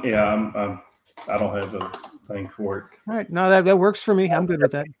 I don't have a thing for it. All right. No, that works for me. I'm good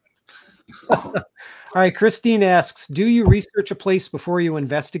with that. All right. Christine asks, do you research a place before you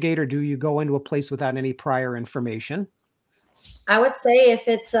investigate, or do you go into a place without any prior information? I would say if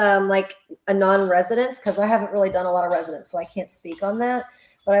it's like a non-residence, because I haven't really done a lot of residence, so I can't speak on that.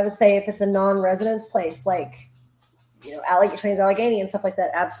 But I would say if it's a non-residence place, like, Trans-Allegheny and stuff like that,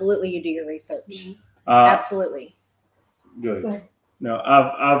 absolutely you do your research. Absolutely. Good. Go ahead. No,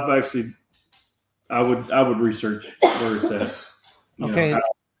 I've actually, I would research where it's at. Okay.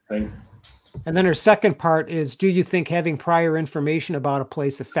 And then her second part is, do you think having prior information about a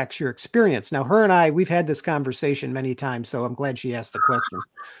place affects your experience? Now, her and I, we've had this conversation many times, so I'm glad she asked the question.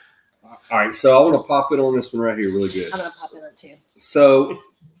 All right, so I want to pop in on this one right here really good. I'm going to pop in on too. So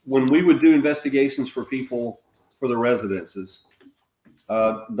when we would do investigations for people for the residences,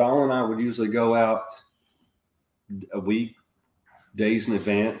 Dawn and I would usually go out a week, days in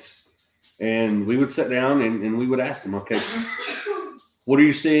advance, and we would sit down and we would ask them, okay, what are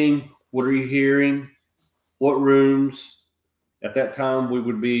you seeing? What are you hearing? What rooms? At that time, we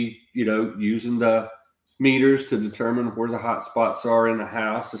would be, using the meters to determine where the hot spots are in the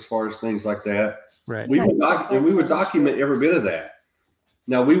house as far as things like that. Right. We would document every bit of that.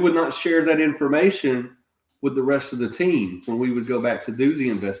 Now, we would not share that information with the rest of the team when we would go back to do the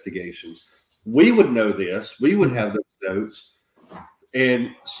investigation. We would know this. We would have those notes.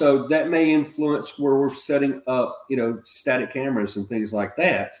 And so that may influence where we're setting up, static cameras and things like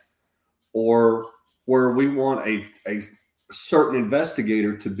that, or where we want a certain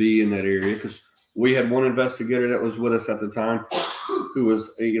investigator to be in that area. Because we had one investigator that was with us at the time who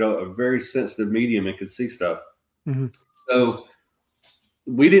was, a very sensitive medium and could see stuff. Mm-hmm. So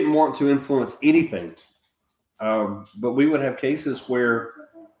we didn't want to influence anything. But we would have cases where,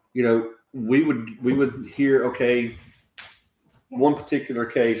 we would hear, okay, one particular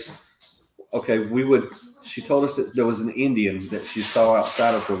case, okay, she told us that there was an Indian that she saw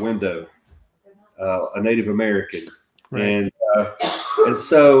outside of her window, a Native American. Right. And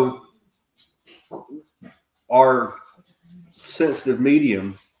so our sensitive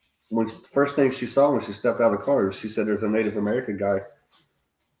medium, first thing she saw when she stepped out of the car, she said, there's a Native American guy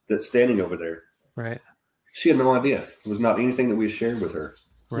that's standing over there. Right. She had no idea. It was not anything that we shared with her.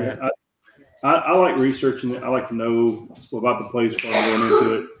 Right. Yeah, I like researching it. I like to know about the place before I go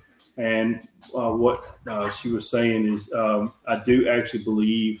into it. And what she was saying is, I do actually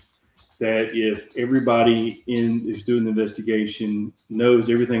believe that if everybody who's doing the investigation knows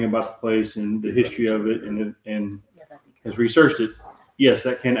everything about the place and the history of it and has researched it, yes,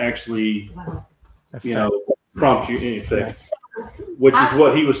 that can actually, prompt you in effect. Which is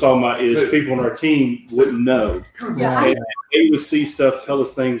what he was talking about, is people on our team wouldn't know. Yeah. And they would see stuff, tell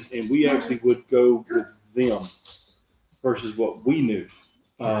us things, and we actually would go with them versus what we knew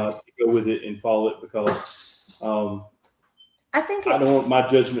to go with it and follow it, because I think I don't want my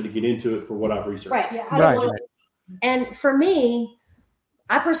judgment to get into it for what I've researched. Right. Yeah, Right. And for me,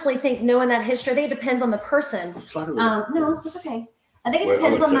 I personally think knowing that history, I think it depends on the person. No, it's okay. I think it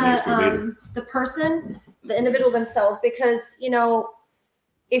depends on the person, the individual themselves, because,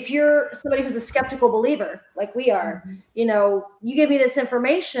 if you're somebody who's a skeptical believer, like we are, you give me this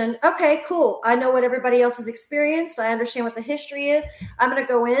information. Okay, cool. I know what everybody else has experienced. I understand what the history is. I'm going to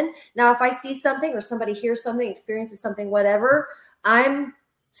go in. Now, if I see something or somebody hears something, experiences something, whatever, I'm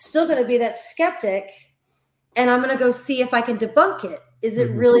still going to be that skeptic, and I'm going to go see if I can debunk it. Is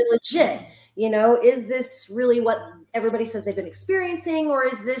it really legit? Is this really what everybody says they've been experiencing, or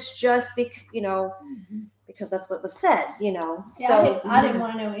is this just because that's what was said, Yeah, So I didn't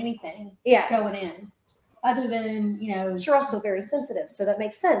want to know anything going in, other than But you're also very sensitive, so that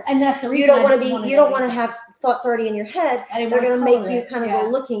makes sense. and that's the reason You don't want to be. You don't want to have thoughts already in your head. I didn't They're want going to to make you kind of go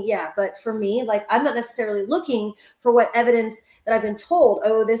looking. Yeah, but for me, like, I'm not necessarily looking for what evidence that I've been told.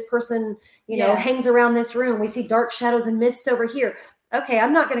 Oh, this person, hangs around this room. We see dark shadows and mists over here. Okay,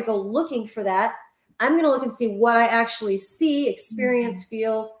 I'm not going to go looking for that. I'm going to look and see what I actually see, experience,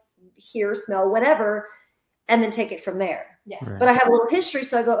 feel, hear, smell, whatever, and then take it from there. Yeah. Right. But I have a little history,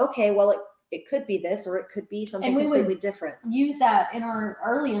 so I go, okay, well, it could be this, or it could be something completely different. Use that in our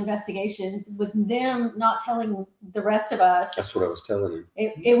early investigations with them not telling the rest of us. That's what I was telling you.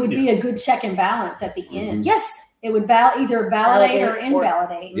 It would be a good check and balance at the end. Yes. It would either validate or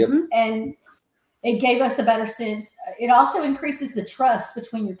invalidate. Yep. And it gave us a better sense. It also increases the trust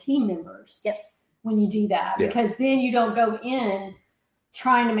between your team members. Yes. When you do that, because then you don't go in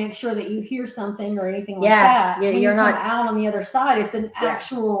trying to make sure that you hear something or anything like that. When you're not out on the other side. It's an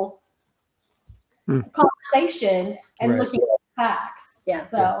actual conversation and looking at facts. Yeah.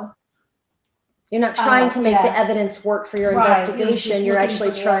 So you're not trying to make the evidence work for your investigation. You're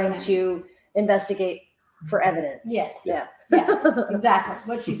actually trying to investigate for evidence. Yes. Yeah. Yeah. Exactly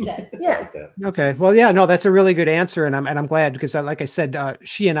what she said. Yeah. Okay. Well, yeah, no, that's a really good answer. And I'm glad because like I said,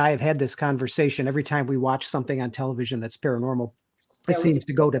 she and I have had this conversation every time we watch something on television that's paranormal. It seems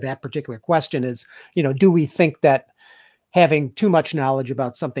to go to that particular question is, do we think that having too much knowledge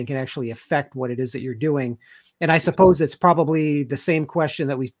about something can actually affect what it is that you're doing? And I suppose it's probably the same question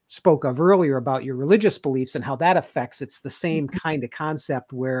that we spoke of earlier about your religious beliefs and how that affects. It's the same kind of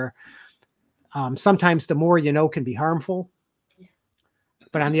concept where sometimes the more you know can be harmful.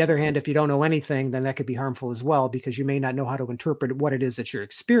 But on the other hand, if you don't know anything, then that could be harmful as well, because you may not know how to interpret what it is that you're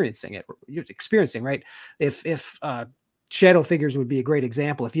experiencing, right? If shadow figures would be a great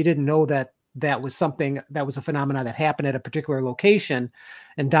example. If you didn't know that was something that was a phenomenon that happened at a particular location,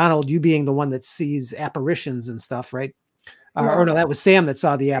 and Donald, you being the one that sees apparitions and stuff, right? Or no, that was Sam that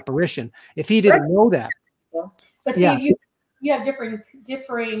saw the apparition. If he didn't know that, but see, you have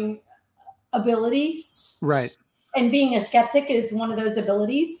differing abilities, right? And being a skeptic is one of those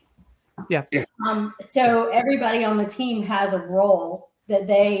abilities. Yeah. So everybody on the team has a role that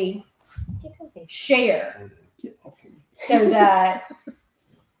they share, so that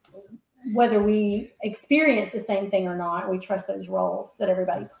whether we experience the same thing or not, we trust those roles that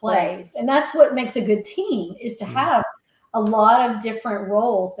everybody plays. And that's what makes a good team, is to have a lot of different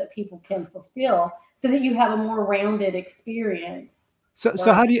roles that people can fulfill so that you have a more rounded experience.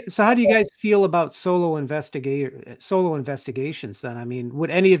 So how do you guys feel about solo investigations then? I mean, would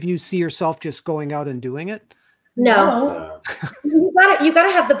any of you see yourself just going out and doing it? No. You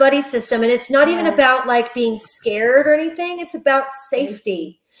gotta have the buddy system, and it's not even about like being scared or anything. It's about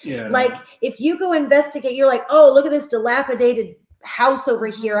safety. Yeah. Like if you go investigate, you're like, oh, look at this dilapidated house over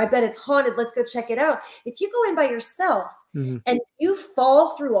here. I bet it's haunted. Let's go check it out. If you go in by yourself and you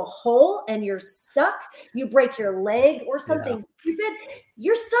fall through a hole and you're stuck, you break your leg or something stupid,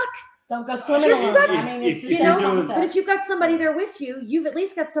 you're stuck. Don't go swimming. You're stuck. I mean, it's the same concept. But if you've got somebody there with you, you've at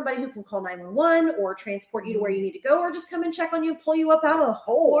least got somebody who can call 911 or transport you to where you need to go, or just come and check on you and pull you up out of the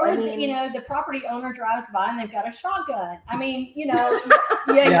hole. Or the property owner drives by and they've got a shotgun. I mean, you have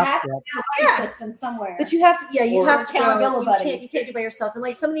to have a buddy system somewhere. But you have to, you have to accountability. You can't do by yourself. And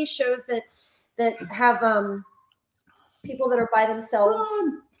like some of these shows that have people that are by themselves,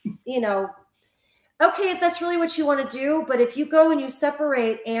 okay, if that's really what you want to do, but if you go and you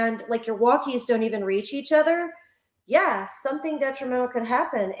separate and like your walkies don't even reach each other, something detrimental could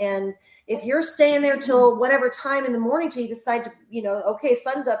happen. And if you're staying there till whatever time in the morning till you decide to, okay,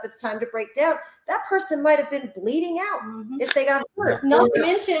 sun's up, it's time to break down, that person might have been bleeding out if they got hurt. Not to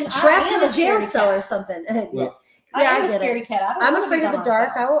mention trapped in a jail cell or something. I am a scaredy cat. I'm afraid of the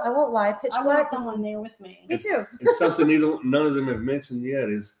dark. I won't lie. Pitch black. I want someone there with me. Me too. And something none of them have mentioned yet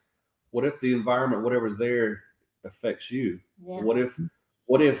is, what if the environment, whatever's there, affects you? Yeah.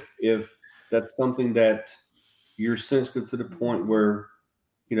 What if that's something that you're sensitive to the point where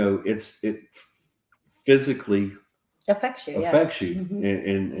it physically affects you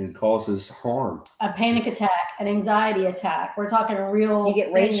and causes harm. A panic attack, an anxiety attack. We're talking a real. You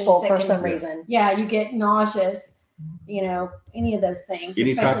get rageful for some reason. Yeah, you get nauseous. Any of those things.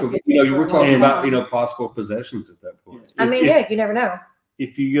 Any type of you were talking about possible possessions at that point. I mean, you never know.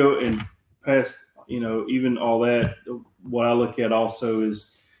 If you go and past, even all that, what I look at also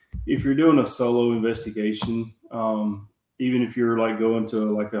is if you're doing a solo investigation, even if you're like going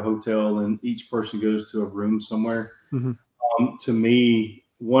to like a hotel and each person goes to a room somewhere, to me,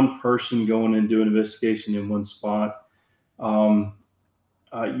 one person going and doing an investigation in one spot,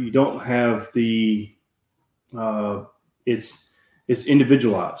 you don't have the, it's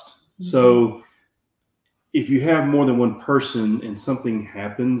individualized. So if you have more than one person and something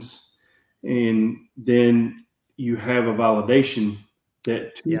happens, and then you have a validation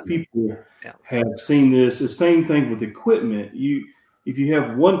that two people have seen this. The same thing with equipment. If you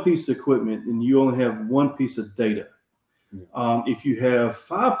have one piece of equipment and you only have one piece of data, if you have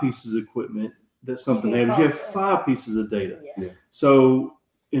 5 pieces of equipment that something happens. You have 5 pieces of data. Yeah. So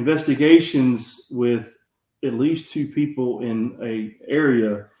investigations with at least 2 people in a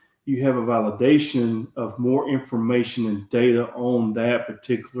area, you have a validation of more information and data on that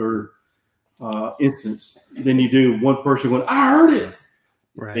particular instance than you do one person going, I heard it.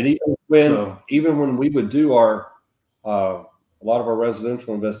 Right. And even when we would do our a lot of our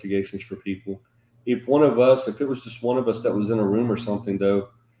residential investigations for people, if it was just one of us that was in a room or something, though,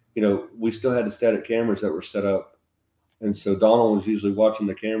 we still had the static cameras that were set up. And so Donald was usually watching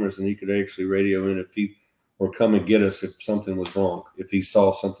the cameras, and he could actually radio in or come and get us if something was wrong, if he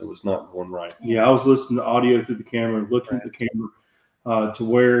saw something was not going right. Yeah, I was listening to audio through the camera, looking at the camera to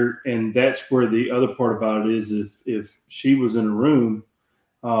where, and that's where the other part about it is if she was in a room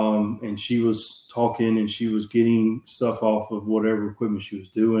and she was talking and she was getting stuff off of whatever equipment she was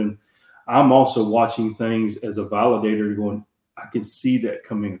doing, I'm also watching things as a validator going, I can see that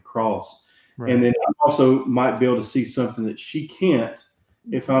coming across. Right. And then I also might be able to see something that she can't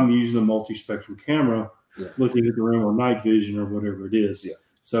if I'm using a multi-spectrum camera, looking at the room or night vision or whatever it is. Yeah.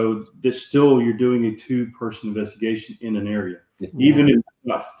 So this still, you're doing a 2-person investigation in an area, even if it's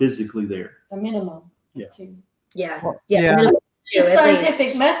not physically there. The minimum. Yeah. Minimum. It's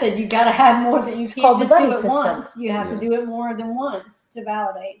scientific method. You got to have more than you can't just do it once. You have to do it more than once to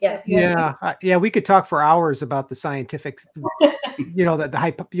validate. Yeah. We could talk for hours about the scientific,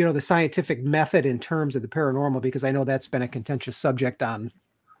 the scientific method in terms of the paranormal, because I know that's been a contentious subject on,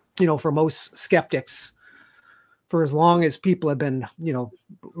 for most skeptics for as long as people have been,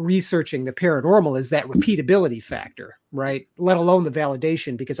 researching the paranormal, is that repeatability factor, right? Let alone the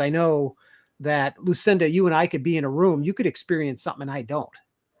validation, because I know that Lucinda, you and I could be in a room, you could experience something and I don't.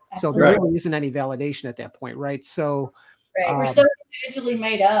 Absolutely. So there really isn't any validation at that point, right? So we're so individually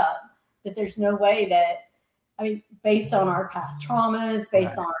made up that there's no way that, based on our past traumas,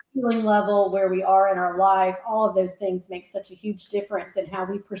 based on our healing level, where we are in our life, all of those things make such a huge difference in how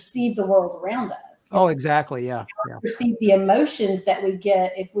we perceive the world around us. Oh, exactly. Yeah. Perceive the emotions that we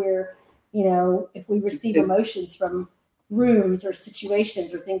get if we're, if we receive emotions from rooms or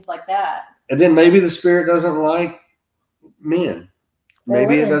situations or things like that. And then maybe the spirit doesn't like men.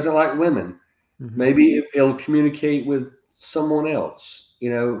 Maybe it doesn't like women. Mm-hmm. Maybe it'll communicate with someone else,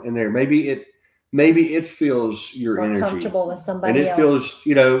 in there. Maybe it feels your more energy. Comfortable with somebody and it else feels,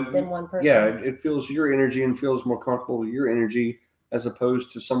 than one person. Yeah, it feels your energy and feels more comfortable with your energy as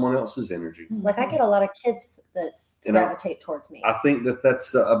opposed to someone else's energy. Like I get a lot of kids that gravitate towards me. I think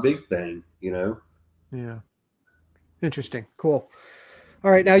that's a big thing, Yeah. Interesting. Cool. All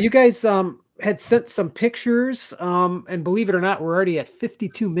right. Now you guys had sent some pictures, and believe it or not, we're already at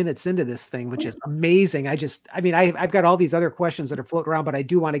 52 minutes into this thing, which is amazing. I've got all these other questions that are floating around, but I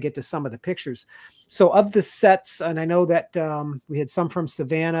do want to get to some of the pictures. So of the sets, and I know that we had some from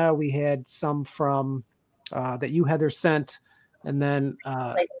Savannah, we had some from that you, Heather, sent, and then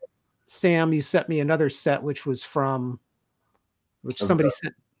Sam, you sent me another set, which was from somebody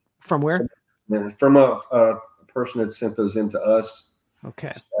sent from where? From a person that sent those in to us.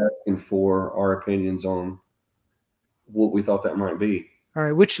 Okay. Asking for our opinions on what we thought that might be. All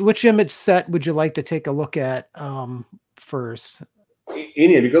right. Which image set would you like to take a look at first?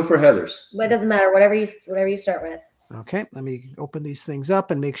 Any of you, go for Heather's. Well, it doesn't matter. Whatever you start with. Okay. Let me open these things up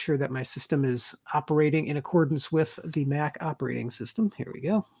and make sure that my system is operating in accordance with the Mac operating system. Here we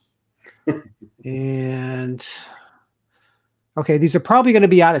go. And okay, these are probably going to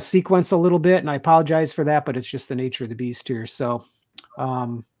be out of sequence a little bit, and I apologize for that, but it's just the nature of the beast here. So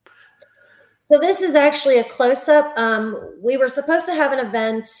this is actually a close-up. We were supposed to have an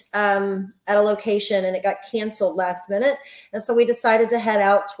event at a location, and it got canceled last minute. And so we decided to head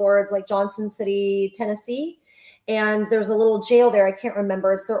out towards like Johnson City, Tennessee. And there's a little jail there. I can't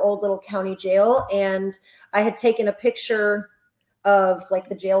remember. It's their old little county jail. And I had taken a picture of like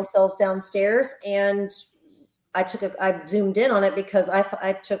the jail cells downstairs, and I zoomed in on it because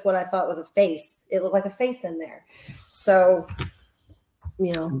I took what I thought was a face. It looked like a face in there. So,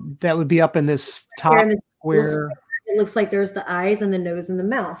 that would be up in this top where it looks like there's the eyes and the nose and the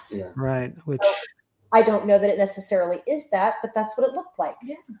mouth. Yeah. Right. Which I don't know that it necessarily is that, but that's what it looked like.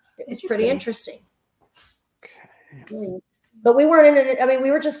 Yeah. It's pretty interesting. Okay. But we weren't in it.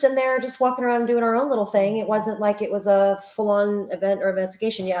 We were just in there, just walking around and doing our own little thing. It wasn't like it was a full-on event or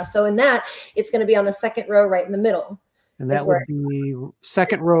investigation. Yeah. So in that, it's going to be on the second row, right in the middle. And that would be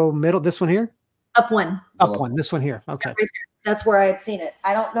second row, middle. This one here? Up one. Up one. This one here. Okay. Yeah, right, that's where I had seen it.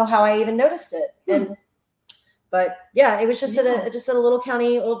 I don't know how I even noticed it. But yeah, it was just at a little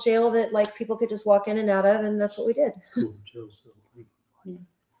county old jail that like people could just walk in and out of, and that's what we did.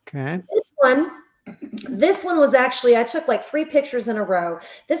 Okay. This one This one was actually, I took like 3 pictures in a row.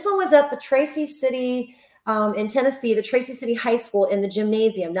 This one was at the Tracy City in Tennessee, the Tracy City High School in the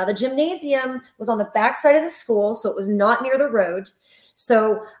gymnasium. Now the gymnasium was on the back side of the school, so it was not near the road.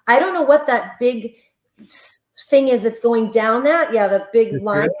 So I don't know what that big thing is that's going down that. Yeah, the big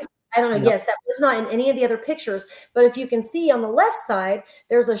line. I don't know. Yep. Yes, that was not in any of the other pictures. But if you can see on the left side,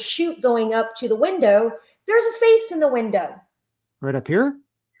 there's a chute going up to the window. There's a face in the window. Right up here?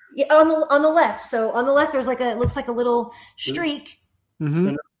 Yeah, on the left. So on the left, there's it looks like a little streak.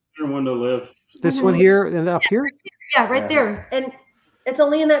 Center window left. This one here and up here? Yeah, right there. And it's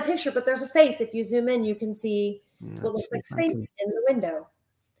only in that picture, but there's a face. If you zoom in, you can see what looks like a face in the window.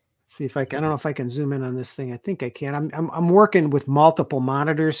 See if I can. I don't know if I can zoom in on this thing. I think I can. I'm working with multiple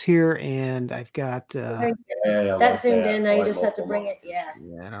monitors here, and I've got that zoomed in. Now you just have to bring it. Yeah.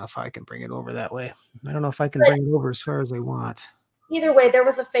 I don't know if I can bring it over that way. I don't know if I can bring it over as far as I want. Either way, there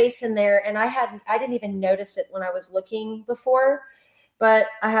was a face in there, and I didn't even notice it when I was looking before. But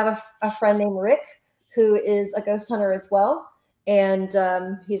I have a friend named Rick who is a ghost hunter as well, and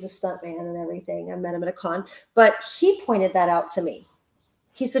he's a stuntman and everything. I met him at a con, but he pointed that out to me.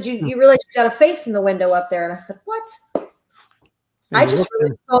 He said, "You realize you got a face in the window up there?" And I said, "What?" I just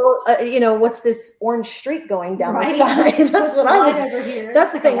really saw, what's this orange streak going down the side? That's what I was. Over here.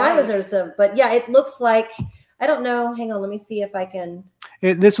 That's the thing I was noticing. But yeah, it looks like. I don't know. Hang on. Let me see if I can.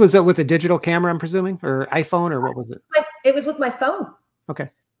 This was with a digital camera, I'm presuming, or iPhone, or what was it? It was with my phone. Okay.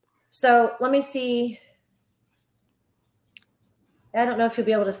 So let me see. I don't know if you'll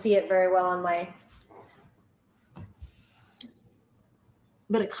be able to see it very well on my.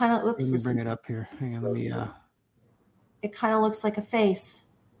 But it kind of looks. Let me bring it up here. Hang on. Let me. It kind of looks like a face.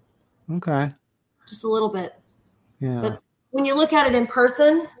 Okay. Just a little bit. Yeah. But when you look at it in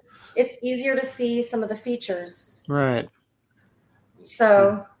person, it's easier to see some of the features. Right.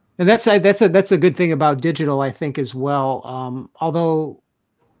 So. And that's a good thing about digital, I think, as well. Although,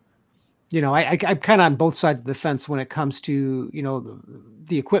 I'm kind of on both sides of the fence when it comes to,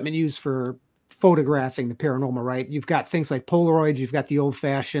 the equipment used for photographing the paranormal, right? You've got things like Polaroids, you've got the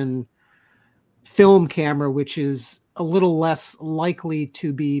old-fashioned film camera, which is a little less likely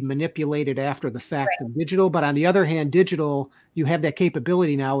to be manipulated after the fact than digital. But on the other hand, digital, you have that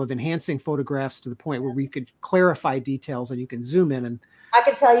capability now of enhancing photographs to the point where we could clarify details and you can zoom in. And I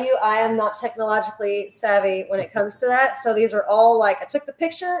can tell you, I am not technologically savvy when it comes to that. So these are all I took the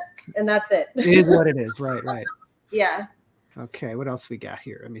picture and that's it. It is what it is. Right. Yeah. Okay. What else we got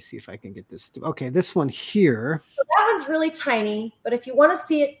here? Let me see if I can get this. Okay. This one here. So that one's really tiny, but if you want to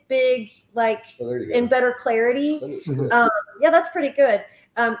see it big, in better clarity, that's pretty good.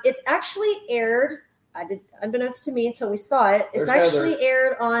 It's actually aired. Unbeknownst to me until we saw it. It's actually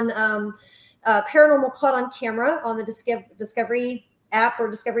aired on Paranormal Caught on Camera on the Discovery app or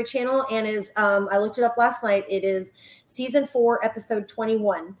Discovery Channel, and is I looked it up last night. It is season 4, episode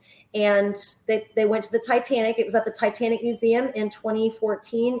 21. And they went to the Titanic. It was at the Titanic Museum in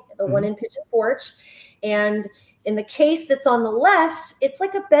 2014, the one in Pigeon Forge. And in the case that's on the left, it's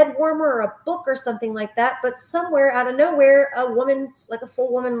like a bed warmer or a book or something like that. But somewhere out of nowhere, a woman's a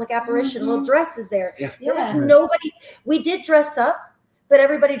full woman apparition, a little dress is there. Yeah. There was nobody. We did dress up, but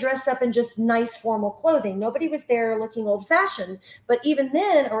everybody dressed up in just nice formal clothing. Nobody was there looking old fashioned. But even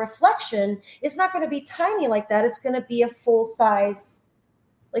then, a reflection is not going to be tiny like that. It's going to be a full size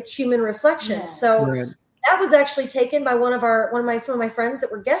human reflection. Yeah. So that was actually taken by some of my friends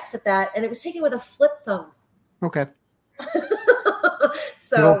that were guests at that, and it was taken with a flip phone. Okay.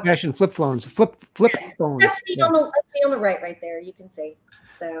 So old-fashioned flip phones. Flip phones. That's me on the right there. You can see.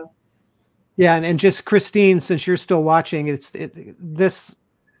 So. Yeah, and just Christine, since you're still watching, this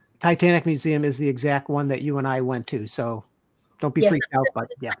Titanic Museum is the exact one that you and I went to. So don't be freaked out. But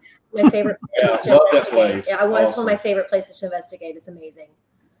yeah, my favorite place to investigate. Yeah, one of my favorite places to investigate. It's amazing.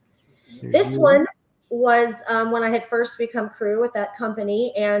 This one was when I had first become crew with that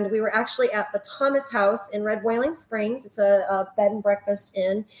company, and we were actually at the Thomas House in Red Wailing Springs. It's a bed and breakfast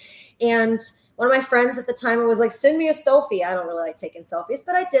inn, and one of my friends at the time was like, "Send me a selfie." I don't really like taking selfies,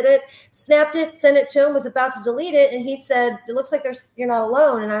 but I did it, snapped it, sent it to him, was about to delete it, and he said, "It looks like you're not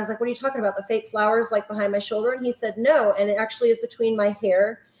alone." And I was like, "What are you talking about? The fake flowers behind my shoulder?" And he said, "No," and it actually is between my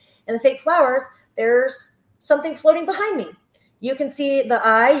hair and the fake flowers. There's something floating behind me. You can see the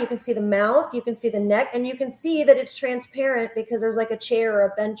eye, you can see the mouth, you can see the neck, and you can see that it's transparent because there's a chair or a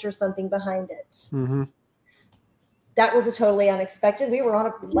bench or something behind it. Mm-hmm. That was a totally unexpected. We were on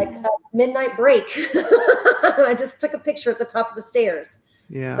a midnight break. I just took a picture at the top of the stairs.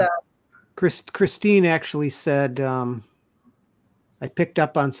 Yeah. So Christine actually said, I picked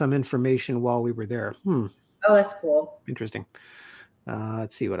up on some information while we were there. Oh, that's cool. Interesting.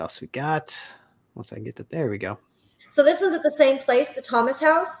 Let's see what else we got. Once I get to there we go. So this one's at the same place, the Thomas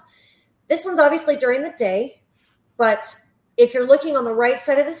house. This one's obviously during the day, but if you're looking on the right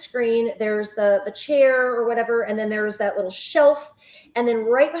side of the screen, there's the chair or whatever, and then there's that little shelf. And then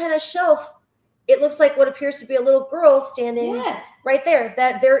right behind a shelf, it looks like what appears to be a little girl standing right there.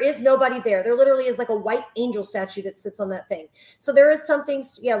 That there is nobody there. There literally is like a white angel statue that sits on that thing. So there is something,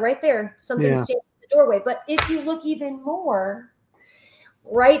 right there, something standing in the doorway. But if you look even more,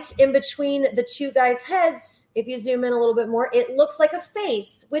 right in between the two guys' heads, if you zoom in a little bit more, it looks like a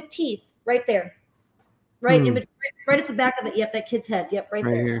face with teeth right there. Right in between, right at the back of that kid's head. Yep, right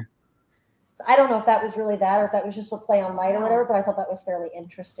there. Here. So I don't know if that was really that or if that was just a play on light or whatever, but I thought that was fairly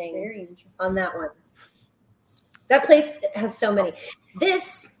interesting. Very interesting on that one. That place has so many.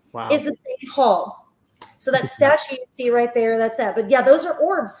 This is the same hall. So that statue you see right there, that's that. But yeah, those are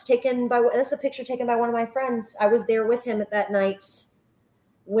orbs that's a picture taken by one of my friends. I was there with him at that night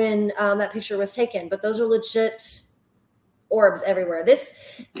when that picture was taken. But those are legit orbs everywhere. This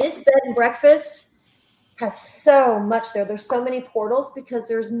bed and breakfast has so much there. There's so many portals because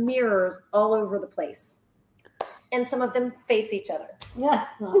there's mirrors all over the place. And some of them face each other.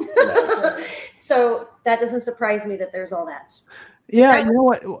 Yes. So that doesn't surprise me that there's all that. Yeah, you know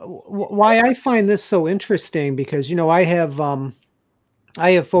what? Why I find this so interesting because I have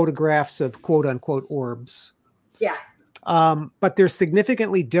photographs of quote unquote orbs. Yeah. But they're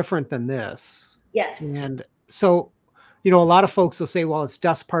significantly different than this. Yes. And so, a lot of folks will say, well, it's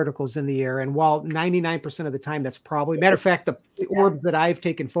dust particles in the air. And while 99% of the time that's probably, matter of fact, the orbs that I've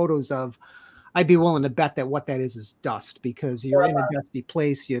taken photos of, I'd be willing to bet that what that is dust because you're in a dusty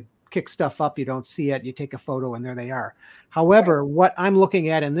place. You kick stuff up, you don't see it, you take a photo and there they are. However, what I'm looking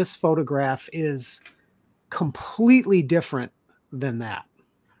at in this photograph is completely different than that.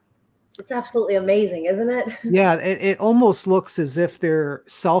 It's absolutely amazing, isn't it? Yeah, it almost looks as if they're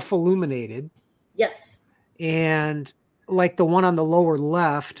self-illuminated. Yes. And like the one on the lower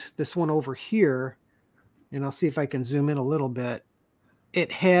left, this one over here, and I'll see if I can zoom in a little bit.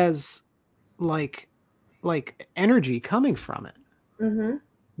 It has like energy coming from it,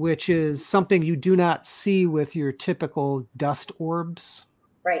 which is something you do not see with your typical dust orbs.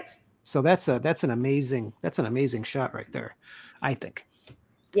 Right. So that's an amazing shot right there, I think.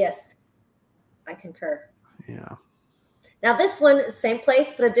 Yes, I concur. Yeah. Now this one, same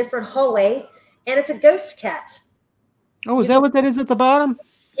place, but a different hallway, and it's a ghost cat. Oh, is that what that is at the bottom?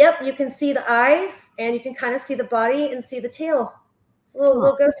 Yep, you can see the eyes, and you can kind of see the body and see the tail. It's a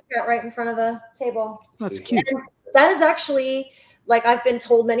little ghost cat right in front of the table. That's cute. And that is actually, like I've been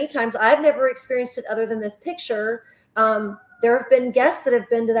told many times, I've never experienced it other than this picture. There have been guests that have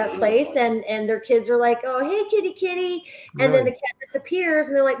been to that place and their kids are like, oh, hey, kitty. And then the cat disappears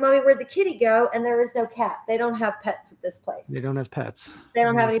and they're like, Mommy, where'd the kitty go? And there is no cat. They don't have pets at this place. They don't have pets. They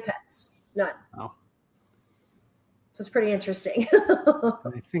don't have any pets. None. Oh. So it's pretty interesting.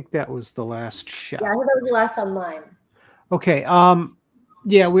 I think that was the last shot. Yeah, I think that was the last on mine. Okay.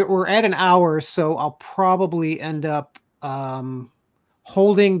 Yeah, we're at an hour, so I'll probably end up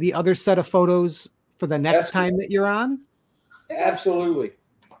holding the other set of photos for the next time that you're on. Absolutely.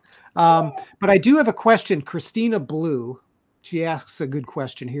 But I do have a question. Christina Blue, she asks a good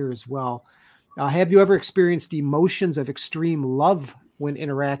question here as well. Have you ever experienced emotions of extreme love when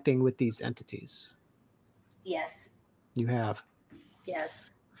interacting with these entities? Yes. You have?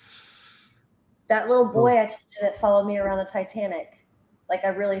 Yes. That little boy I told you that followed me around the Titanic, like I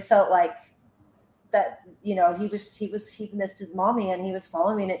really felt like that, he missed his mommy and he was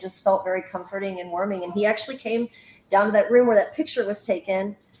following me and it just felt very comforting and warming. And he actually came down to that room where that picture was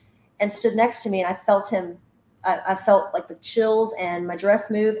taken and stood next to me. And I felt him, I felt like the chills and my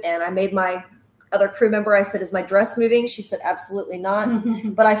dress move. And I made my other crew member, I said, is my dress moving? She said, absolutely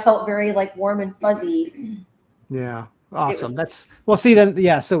not. But I felt very like warm and fuzzy. Yeah. Awesome.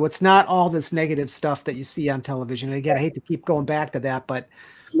 So it's not all this negative stuff that you see on television. And again, I hate to keep going back to that, but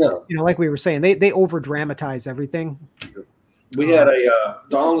like we were saying, they over dramatize everything. We had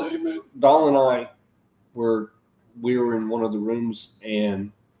Dawn and I we were in one of the rooms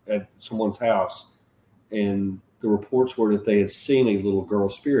and at someone's house, and the reports were that they had seen a little girl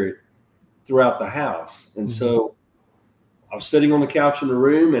spirit throughout the house. And so I was sitting on the couch in the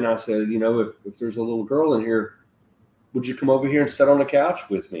room and I said, if there's a little girl in here, would you come over here and sit on the couch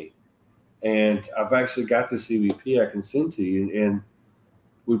with me? And I've actually got this EVP I can send to you. And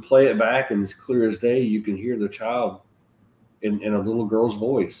we play it back, and it's clear as day. You can hear the child in a little girl's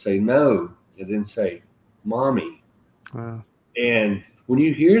voice say no, and then say, Mommy. Wow. And when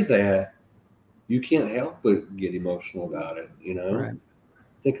you hear that, you can't help but get emotional about it, Right.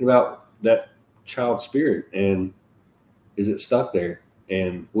 Thinking about that child spirit and is it stuck there?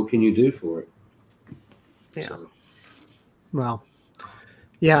 And what can you do for it? Yeah. So, Well,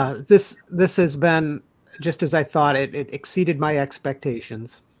 yeah, this has been just as I thought. It exceeded my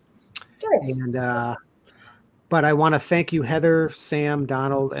expectations. Good. And but I want to thank you, Heather, Sam,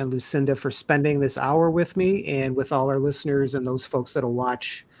 Donald, and Lucinda, for spending this hour with me and with all our listeners and those folks that'll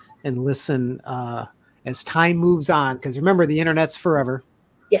watch and listen as time moves on. Because remember, the internet's forever.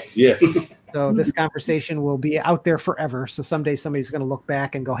 Yes. yes. So this conversation will be out there forever. So someday somebody's going to look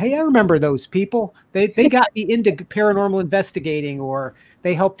back and go, "Hey, I remember those people. They got me into paranormal investigating, or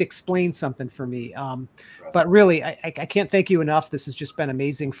they helped explain something for me." But really, I can't thank you enough. This has just been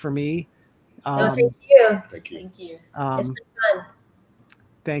amazing for me. Thank you. Thank you. Thank you. It's been fun.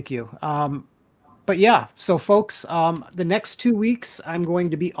 Thank you. But yeah, so folks, the next 2 weeks I'm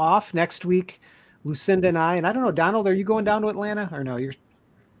going to be off. Next week, Lucinda and I don't know, Donald, are you going down to Atlanta or no?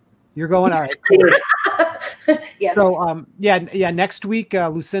 You're going. All right. Cool. Yes. So yeah. Next week,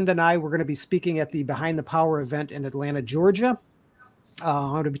 Lucinda and I we're going to be speaking at the Behind the Power event in Atlanta, Georgia.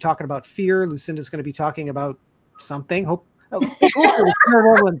 I'm going to be talking about fear. Lucinda's going to be talking about something.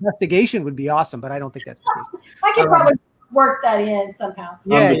 Paranormal investigation would be awesome, but I don't think that's the case. I could probably work that in somehow.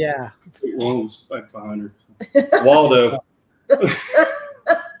 Yeah. Walls back behind her. Waldo.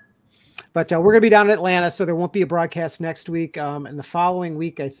 But we're going to be down in Atlanta, so there won't be a broadcast next week. And the following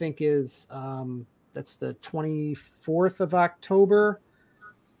week, I think, is that's the 24th of October.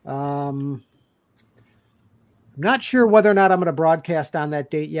 I'm not sure whether or not I'm going to broadcast on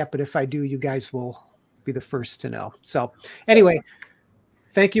that date yet, but if I do, you guys will be the first to know. So anyway,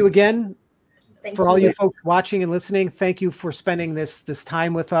 thank you again. For all you folks watching and listening, thank you for spending this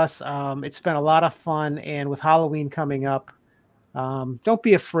time with us. It's been a lot of fun, and with Halloween coming up, don't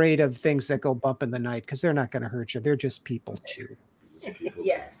be afraid of things that go bump in the night, because they're not going to hurt you. They're just people too.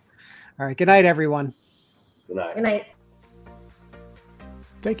 Yes. All right. Good night, everyone. Good night. Good night.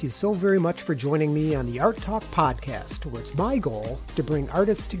 Thank you so very much for joining me on the Art Talk podcast, where it's my goal to bring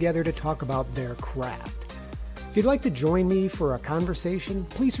artists together to talk about their craft. If you'd like to join me for a conversation,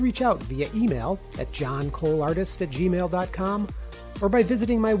 please reach out via email at johncoleartist@gmail.com or by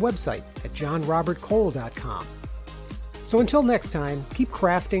visiting my website at johnrobertcole.com. So until next time, keep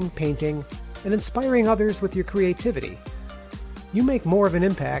crafting, painting, and inspiring others with your creativity. You make more of an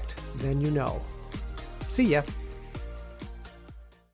impact than you know. See ya.